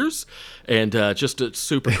Vandaliers? And just a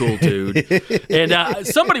super cool dude. And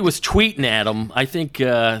somebody was tweeting at him. I think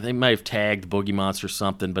they might have tagged Boogie Monster or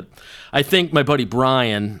something. But I think my buddy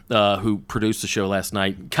Brian, who produced the show last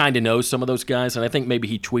night, kind of knows some of those guys. And I think maybe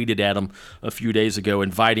he tweeted at them a few days ago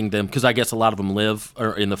inviting them, because I guess a lot of them live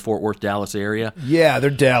in the Fort Worth, Dallas area. Yeah,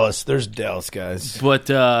 they're Dallas. There's Dallas guys. But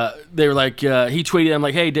they were like, he tweeted, I'm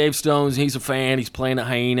like, hey, Dave Stone Stones. He's a fan. He's playing at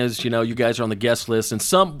Hyenas. You guys are on the guest list. And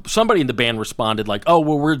somebody in the band responded like, oh,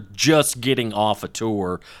 well, we're just getting off a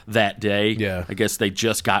tour that day. Yeah. I guess they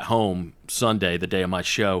just got home Sunday, the day of my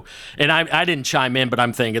show. And I didn't chime in, but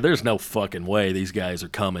I'm thinking there's no fucking way these guys are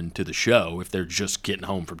coming to the show if they're just getting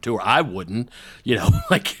home from tour. I wouldn't.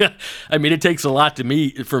 I mean, it takes a lot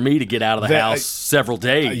for me to get out of the house several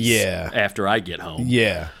days after I get home.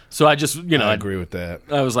 Yeah. So I just, I agree with that.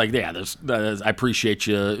 I was like, yeah, I appreciate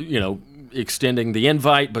you, extending the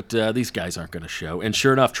invite, but these guys aren't going to show. And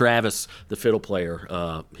sure enough, Travis, the fiddle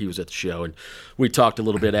player, he was at the show, and we talked a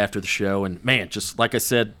little bit after the show. And man, just like I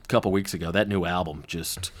said a couple weeks ago, that new album,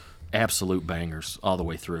 just absolute bangers all the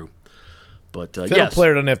way through. But fiddle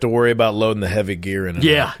player doesn't have to worry about loading the heavy gear in.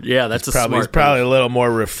 Yeah, that's he's probably a little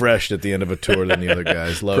more refreshed at the end of a tour than the other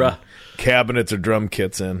guys loading cabinets or drum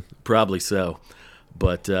kits in. Probably so.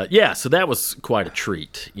 But, so that was quite a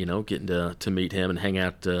treat, getting to meet him and hang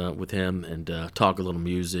out with him and talk a little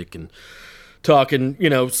music and talking,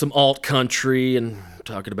 some alt country and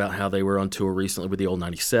talking about how they were on tour recently with the old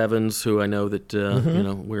 97s, who I know that,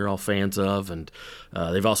 we're all fans of. And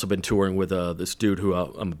they've also been touring with this dude who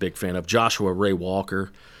I'm a big fan of, Joshua Ray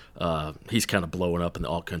Walker. He's kind of blowing up in the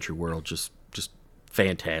alt country world, just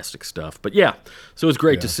fantastic stuff. But yeah, so it was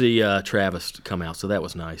great to see Travis come out, so that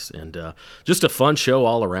was nice. And just a fun show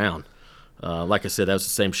all around. Like I said, that was the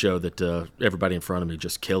same show that everybody in front of me,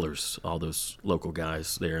 just killers, all those local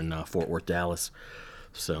guys there in Fort Worth, Dallas.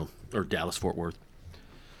 Or Dallas, Fort Worth.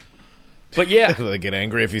 But yeah. They get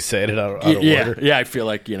angry if you say it out of order. Yeah, I feel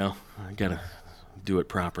like, I got to do it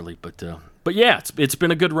properly. But yeah, it's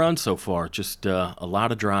been a good run so far. Just a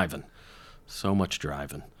lot of driving. So much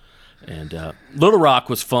driving. And Little Rock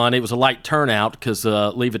was fun. It was a light turnout because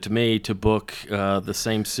leave it to me to book the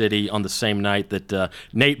same city on the same night that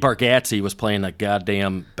Nate Bargatze was playing a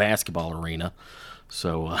goddamn basketball arena.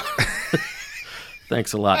 So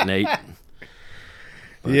thanks a lot, Nate.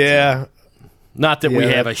 But, not that we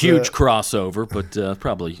have a huge crossover, but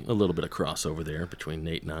probably a little bit of crossover there between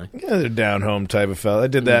Nate and I. Yeah, they're down home type of fella. I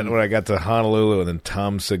did that when I got to Honolulu, and then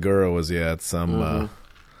Tom Segura was at some...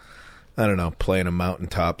 I don't know, playing a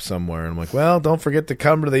mountaintop somewhere. And I'm like, well, don't forget to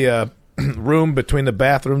come to the room between the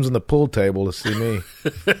bathrooms and the pool table to see me.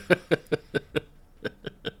 In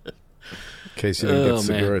case you didn't get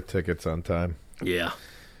Segura tickets on time. Yeah.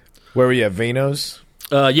 Where were you at, Vino's?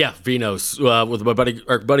 Vino's with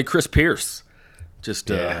our buddy Chris Pierce.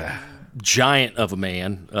 Just giant of a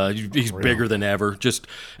man. He's bigger than ever. Just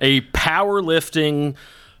a powerlifting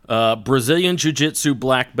Brazilian Jiu-Jitsu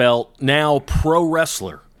black belt, now pro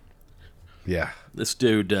wrestler. Yeah. This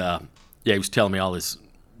dude, he was telling me all his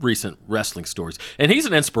recent wrestling stories. And he's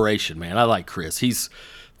an inspiration, man. I like Chris. He's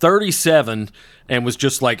 37 and was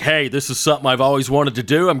just like, hey, this is something I've always wanted to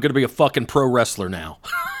do. I'm going to be a fucking pro wrestler now.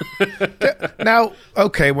 Now,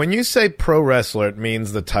 okay, when you say pro wrestler, it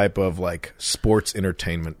means the type of, like, sports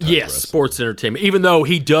entertainment type Yes, wrestling. Sports entertainment. Even though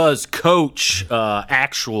he does coach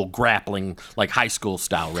actual grappling, like high school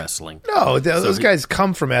style wrestling. No, those guys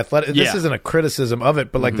come from athletic. This isn't a criticism of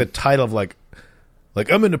it, but, like, the title of, like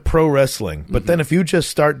I'm into pro wrestling. But then if you just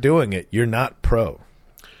start doing it, you're not pro.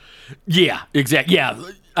 Yeah, exactly. Yeah,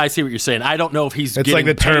 I see what you're saying. I don't know if he's getting like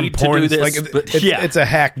the term paid porn, to do this. Like, but it's a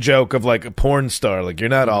hack joke of like a porn star. Like, you're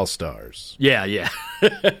not all stars. Yeah. You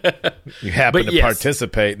happen to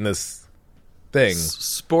participate in this thing.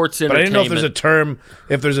 Sports entertainment. But I didn't know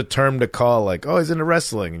if there's a term to call, like, oh, he's into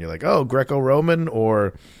wrestling. And you're like, oh, Greco-Roman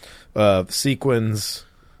or sequins.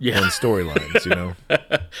 And storylines,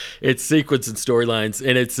 It's sequence and storylines,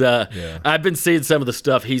 and it's I've been seeing some of the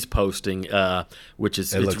stuff he's posting, which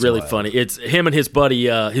is it's really funny. It's him and his buddy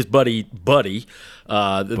Buddy.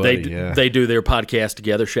 They do their podcast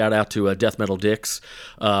together. Shout out to Death Metal Dicks,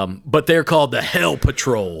 but they're called the Hell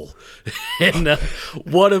Patrol. And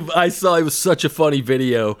I saw it was such a funny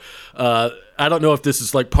video. I don't know if this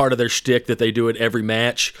is like part of their shtick that they do at every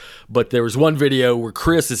match, but there was one video where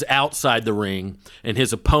Chris is outside the ring and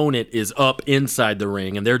his opponent is up inside the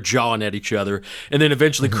ring, and they're jawing at each other. And then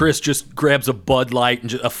eventually Chris just grabs a Bud Light,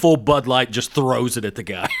 and a full Bud Light, and just throws it at the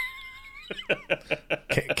guy.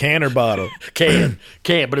 Can or bottle? Can,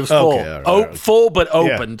 but it was full. Okay, all right. Full but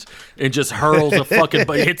opened, and just hurls a fucking,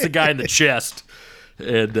 but hits a guy in the chest.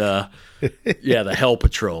 And the Hell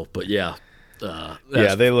Patrol. But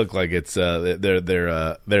they look like it's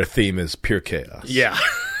their theme is pure chaos. Yeah.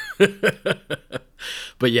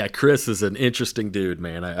 But Chris is an interesting dude,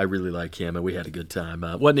 man. I really like him, and we had a good time.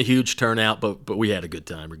 Wasn't a huge turnout, but we had a good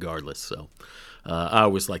time regardless. So I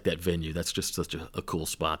always like that venue. That's just such a cool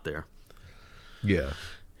spot there. Yeah.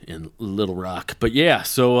 In Little Rock. But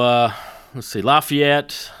so let's see,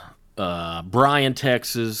 Lafayette, Bryan,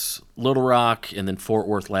 Texas, Little Rock, and then Fort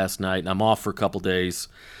Worth last night. And I'm off for a couple days.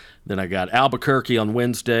 Then I got Albuquerque on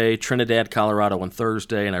Wednesday, Trinidad, Colorado on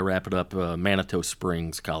Thursday, and I wrap it up Manitou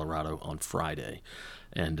Springs, Colorado on Friday.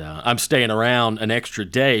 And I'm staying around an extra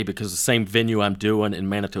day because the same venue I'm doing in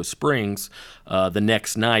Manitou Springs, the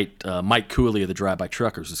next night, Mike Cooley of the Drive-By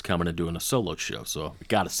Truckers is coming and doing a solo show, so we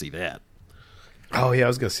got to see that. Oh, yeah, I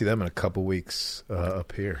was going to see them in a couple weeks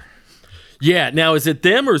up here. Yeah, now is it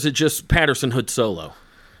them or is it just Patterson Hood solo?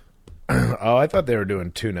 Oh, I thought they were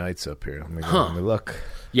doing 2 nights up here. Let me look.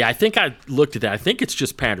 Yeah, I think I looked at that. I think it's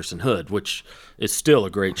just Patterson Hood, which is still a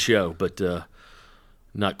great show, but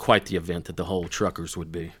not quite the event that the whole Truckers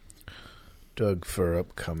would be. Doug for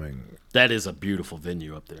upcoming That is a beautiful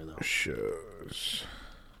venue up there, though. shows.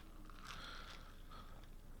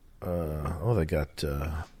 They got.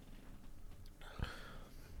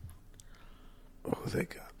 They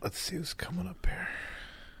got. Let's see who's coming up here.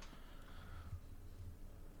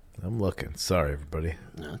 I'm looking. Sorry, everybody.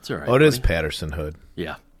 No, that's all right. It is buddy. Patterson Hood.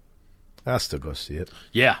 Yeah. I'll still go see it.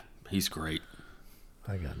 Yeah, he's great.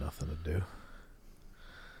 I got nothing to do.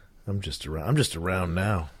 I'm just around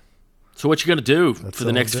now. So what you going to do That's for the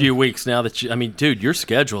all next I'm few doing. weeks now that you – I mean, dude, your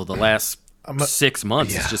schedule the last 6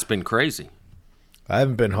 months yeah. has just been crazy. I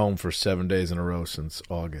haven't been home for 7 days in a row since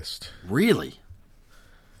August. Really?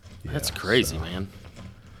 Yeah, That's crazy, so- man.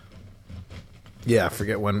 Yeah, I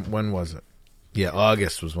forget when was it? Yeah,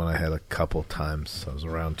 August was when I had a couple times. I was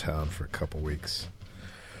around town for a couple weeks.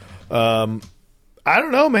 I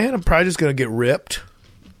don't know, man. I'm probably just gonna get ripped.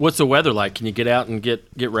 What's the weather like? Can you get out and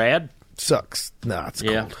get rad? Sucks. Nah, it's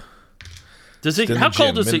Yeah. cold. Does he? In How the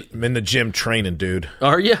cold gym. does he? I'm in the gym training, dude.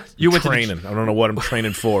 Are you? You went Training. to I don't know what I'm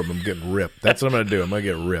training for, but I'm getting ripped. That's what I'm gonna do. I'm gonna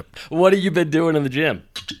get ripped. what have you been doing in the gym?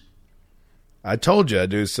 I told you I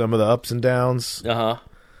do some of the ups and downs. Uh-huh.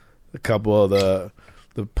 A couple of the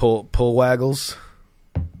pull waggles.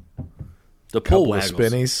 The pool Couple of waggles.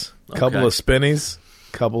 spinnies. Couple Okay. of spinnies.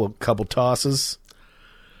 Couple tosses.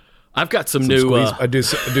 I've got some Some new squeeze, I do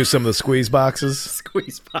some of the squeeze boxes.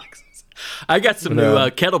 squeeze boxes. I got some No,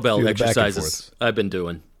 new kettlebell do the back and exercises forths. I've been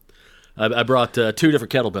doing. I brought 2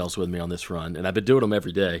 different kettlebells with me on this run, and I've been doing them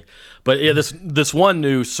every day. But yeah, this one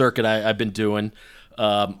new circuit I've been doing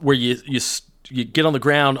where you get on the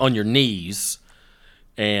ground on your knees,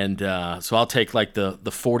 and so I'll take like the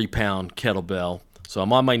 40-pound kettlebell. So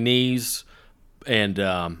I'm on my knees, and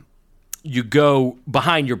you go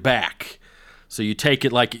behind your back. So you take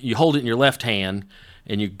it like you hold it in your left hand,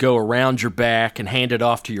 and you go around your back and hand it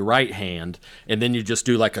off to your right hand, and then you just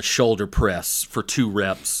do like a shoulder press for 2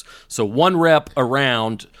 reps. So 1 rep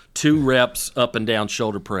around, 2 reps up and down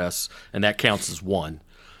shoulder press, and that counts as 1.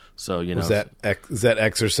 So you know, Is that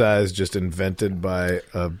exercise just invented by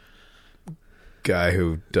a guy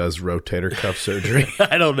who does rotator cuff surgery?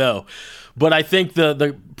 I don't know. But I think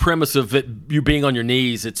the premise of it, you being on your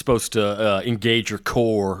knees, it's supposed to engage your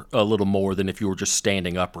core a little more than if you were just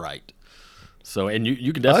standing upright. So, and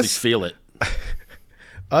you can definitely feel it.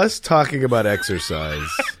 Us talking about exercise.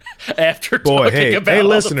 After Boy, talking about hey, all the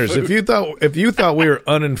listeners, food. if you thought we were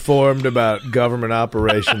uninformed about government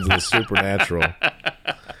operations and the supernatural,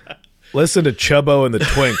 listen to Chubbo and the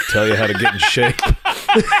Twink tell you how to get in shape.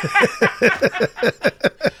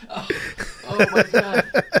 Oh my god,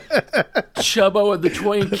 Chubbo and the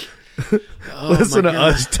Twink. Oh, Listen my to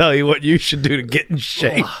God. us tell you what you should do to get in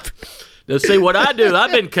shape. Now, see what I do.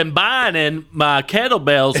 I've been combining my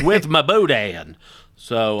kettlebells with my Boudin.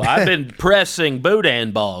 So I've been pressing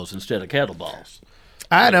Boudin balls instead of kettlebells.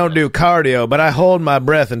 I don't do cardio, but I hold my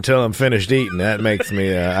breath until I'm finished eating. That makes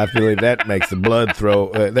me. I believe that makes the blood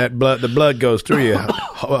the blood goes through you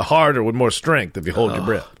harder with more strength if you hold your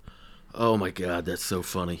breath. Oh my god, that's so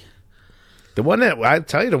funny. The one that I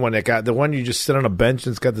tell you, the one you just sit on a bench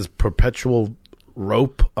and it's got this perpetual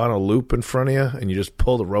rope on a loop in front of you, and you just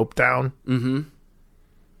pull the rope down. Mm-hmm.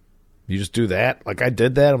 You just do that. Like I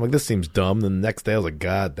did that. I'm like, this seems dumb. Then the next day I was like,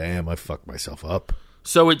 God damn, I fucked myself up.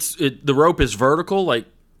 So the rope is vertical, like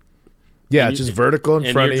Yeah, it's just vertical in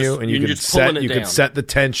and front of you're you, just- and you you're can just pulling set it you can down. set the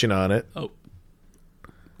tension on it.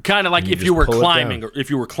 kind of like you if just you were pull it climbing, down. or if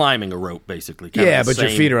you were climbing a rope, basically. Kind Yeah, of the but your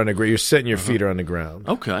same- feet are on the ground. You're setting your feet are on the ground.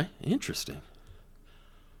 Okay, interesting.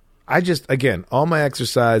 Again, all my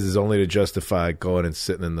exercise is only to justify going and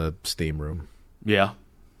sitting in the steam room. Yeah.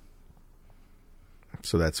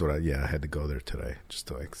 So that's what I had to go there today just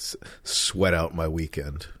to like sweat out my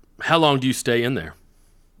weekend. How long do you stay in there?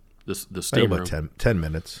 The Like steam room. about 10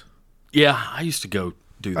 minutes. Yeah, I used to go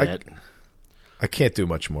do that. I can't do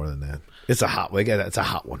much more than that. It's a hot one. It's a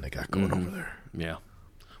hot one they got going over there. Yeah.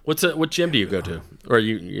 What gym do you go to? Or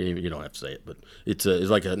you don't have to say it, but it's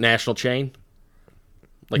like a national chain.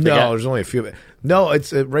 Like No, there's only a few. No,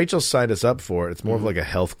 it's Rachel signed us up for it. It's more of like a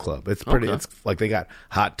health club. It's pretty. Okay. It's like they got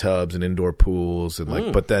hot tubs and indoor pools and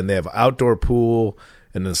like, but then they have outdoor pool,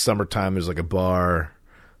 and in the summertime there's like a bar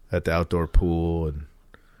at the outdoor pool, and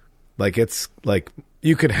like it's like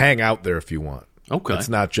you could hang out there if you want. Okay. It's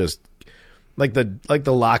not just like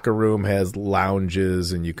the locker room has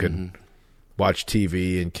lounges and you could watch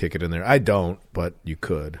TV and kick it in there. I don't, but you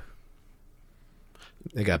could.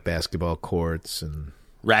 They got basketball courts and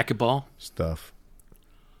racquetball. stuff.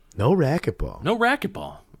 No racquetball. No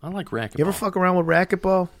racquetball. I like racquetball. You ever fuck around with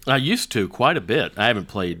racquetball? I used to quite a bit. I haven't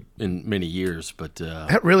played in many years, but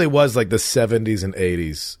That really was like the 70s and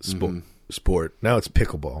 80s sport. Now it's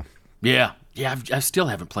pickleball. yeah. I still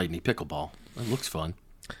haven't played any pickleball. It looks fun.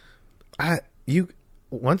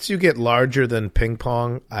 Once you get larger than ping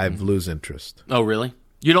pong, I lose interest. Oh, really?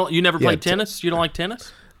 You never played t- tennis? You don't like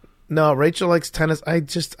tennis? No, Rachel likes tennis. I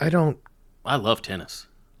don't. I love tennis.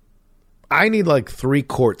 I need like 3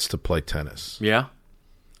 courts to play tennis. Yeah.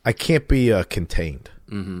 I can't be contained.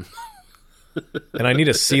 And I need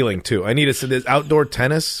a ceiling too. I need this outdoor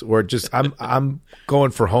tennis where just I'm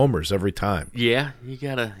going for homers every time. Yeah, you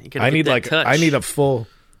gotta. I get need that like touch. I need a full.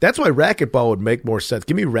 That's why racquetball would make more sense.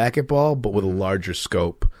 Give me racquetball, but with a larger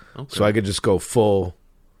scope, so I could just go full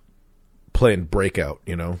playing breakout.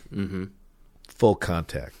 Full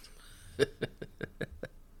contact.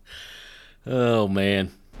 Oh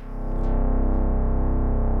man.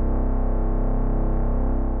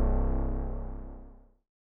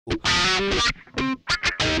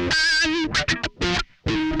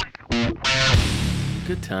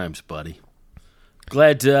 Good times, buddy.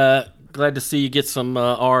 Glad to see you get some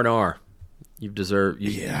R&R. You've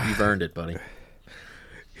earned it, buddy.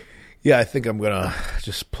 Yeah, I think I'm gonna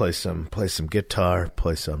just play some guitar,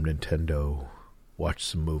 play some Nintendo, watch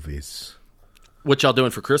some movies. What y'all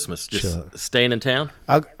doing for Christmas? Just Chill. staying in town?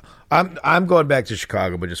 I'm going back to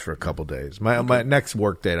Chicago, but just for a couple days. My next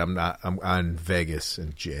work date, I'm on Vegas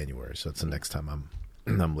in January, so it's the next time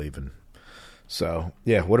I'm leaving. So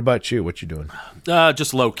yeah, what about you? What you doing?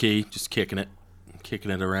 Just low key, just kicking it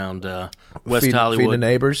around West Hollywood. Feeding the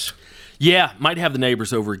neighbors. Yeah, might have the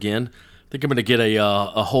neighbors over again. I think I'm going to get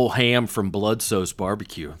a whole ham from Bloodso's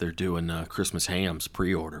Barbecue. They're doing Christmas hams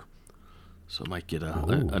pre-order, so I might get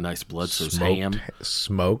a nice Bloodso's ham.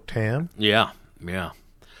 Smoked ham. Yeah.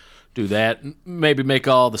 Do that. Maybe make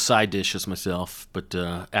all the side dishes myself, but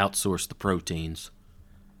outsource the proteins.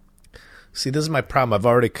 See, this is my problem. I've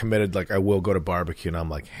already committed. Like, I will go to barbecue, and I'm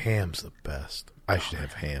like, ham's the best. I should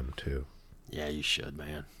have ham too. Yeah, you should,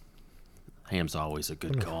 man. Ham's always a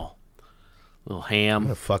good call. Little ham.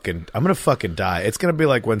 I'm gonna fucking die. It's gonna be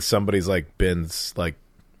like when somebody's like been like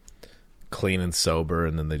clean and sober,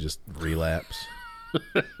 and then they just relapse.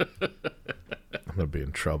 I'm gonna be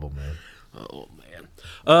in trouble, man. Oh man.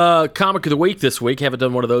 Comic of the week this week. Haven't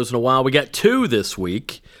done one of those in a while. We got 2 this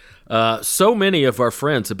week. So many of our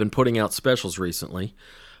friends have been putting out specials recently.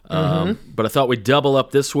 But I thought we'd double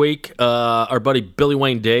up this week. Our buddy Billy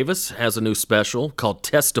Wayne Davis has a new special called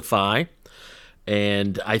Testify.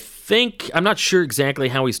 And I'm not sure exactly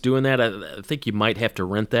how he's doing that. I think you might have to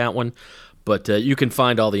rent that one. But you can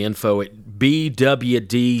find all the info at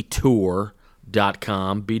bwdtour.com.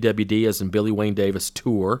 BWD as in Billy Wayne Davis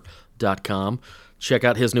Tour.com. Check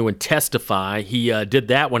out his new one, Testify. He did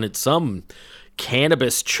that one at some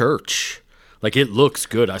cannabis church. Like, it looks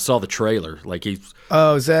good. I saw the trailer. Like, he's...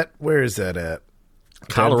 Oh, where is that at?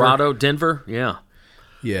 Colorado, Denver? Yeah.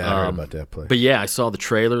 Yeah, I heard about that place. But yeah, I saw the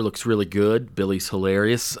trailer. Looks really good. Billy's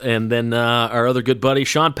hilarious. And then our other good buddy,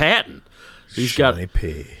 Sean Patton. He's got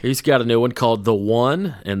a new one called The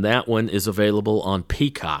One, and that one is available on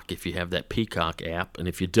Peacock if you have that Peacock app. And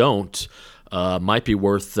if you don't, might be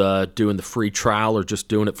worth doing the free trial or just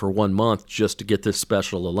doing it for 1 month just to get this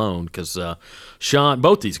special alone. Because Sean,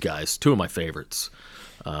 both these guys, 2 of my favorites.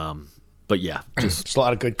 But yeah, just there's a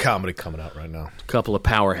lot of good comedy coming out right now. A couple of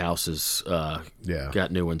powerhouses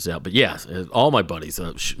got new ones out. But yeah, all my buddies.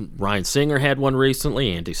 Ryan Singer had one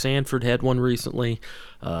recently. Andy Sanford had one recently.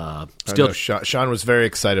 Sean was very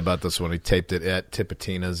excited about this one. He taped it at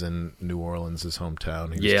Tipitina's in New Orleans, his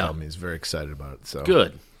hometown. He was telling me he's very excited about it. So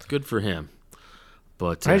good for him.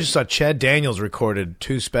 But I just saw Chad Daniels recorded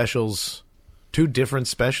 2 different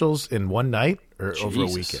specials in one night or over a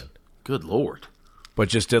weekend. Good Lord. But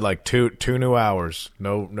just did like two new hours.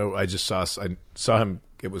 No. I saw him.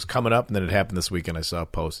 It was coming up, and then it happened this weekend. I saw a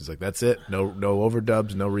post. He's like, "That's it. No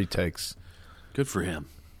overdubs, no retakes." Good for him.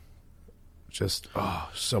 Just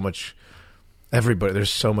so much. Everybody, there's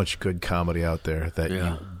so much good comedy out there that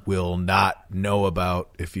you will not know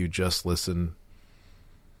about if you just listen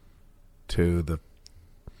to the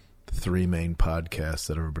 3 main podcasts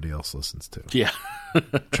that everybody else listens to. Yeah.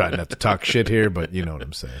 Try not to talk shit here, but you know what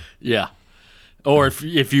I'm saying. Yeah. Or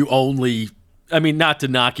if you only, I mean, not to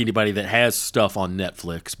knock anybody that has stuff on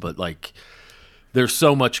Netflix, but like there's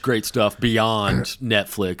so much great stuff beyond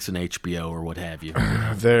Netflix and HBO or what have you.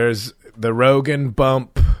 There's the Rogan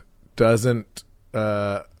bump doesn't,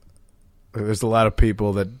 there's a lot of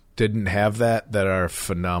people that didn't have that are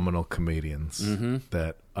phenomenal comedians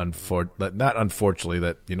that not unfortunately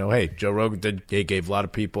that, you know, hey, Joe Rogan gave a lot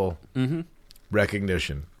of people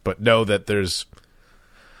recognition, but know that there's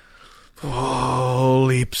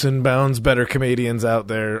leaps and bounds better comedians out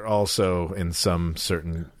there also in some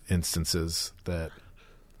certain instances that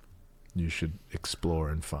you should explore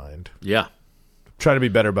and find. Yeah. Try to be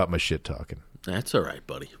better about my shit talking. That's all right,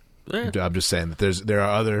 buddy. I'm just saying that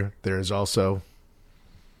there's also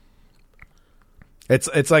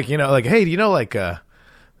it's like, you know, like, hey, do you know, like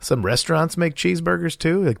some restaurants make cheeseburgers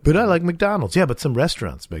too? Like, but I like McDonald's. Yeah, but some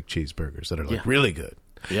restaurants make cheeseburgers that are like really good.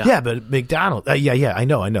 Yeah, but McDonald's. Yeah, I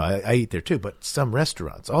know. I eat there too. But some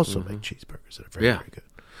restaurants also make cheeseburgers that are very, very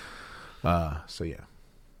good. So yeah.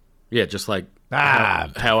 Yeah, just like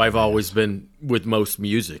how I've always been with most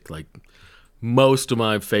music. Like most of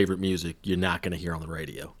my favorite music, you're not going to hear on the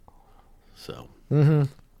radio. So, you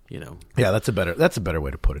know. Yeah, that's a better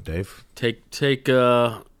way to put it, Dave. Take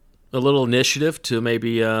a little initiative to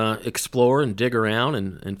maybe explore and dig around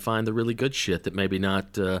and find the really good shit that maybe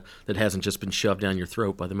not that hasn't just been shoved down your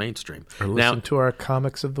throat by the mainstream. Or listen to our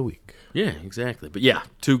comics of the week. Yeah, exactly. But yeah,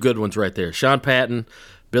 2 good ones right there. Sean Patton,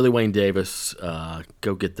 Billy Wayne Davis.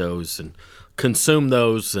 Go get those and consume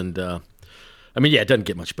those. And I mean, yeah, it doesn't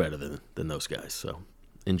get much better than those guys. So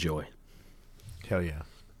enjoy. Hell yeah.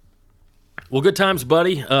 Well, good times,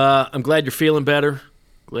 buddy. I'm glad you're feeling better.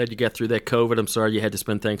 Glad you got through that COVID. I'm sorry you had to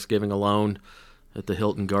spend Thanksgiving alone at the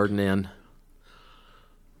Hilton Garden Inn.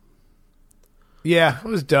 Yeah, it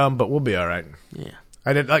was dumb, but we'll be all right. Yeah.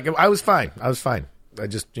 I was fine. I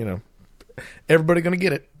just, you know, everybody gonna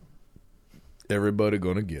get it. Everybody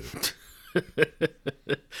gonna get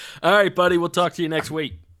it. All right, buddy. We'll talk to you next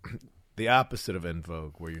week. The opposite of En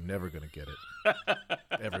Vogue, where you're never gonna get it.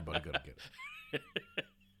 Everybody gonna get it.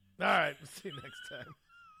 All right. See you next time.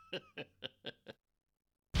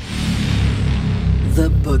 The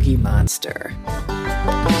Boogie Monster.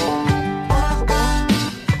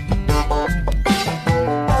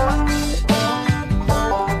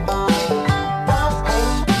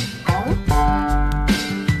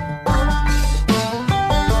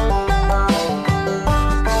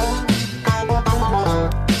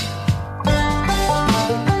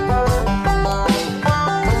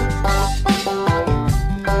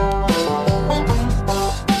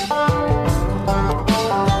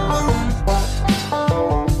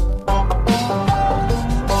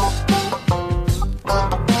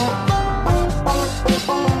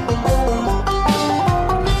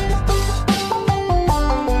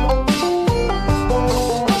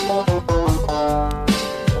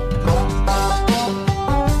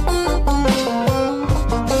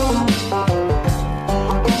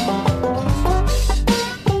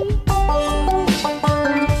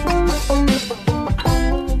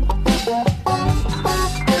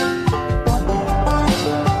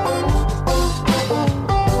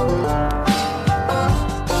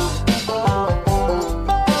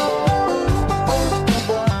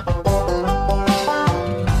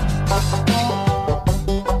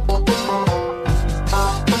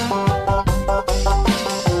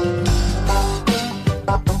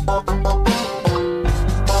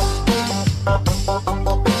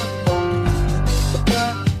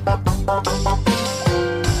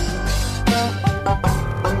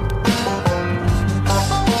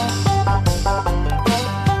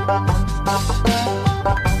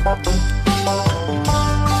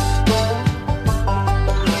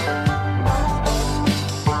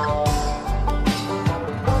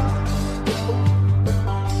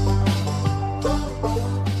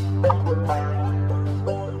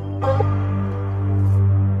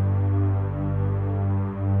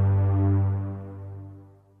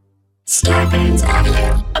 Starburns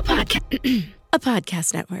Audio, a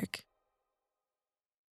podcast network.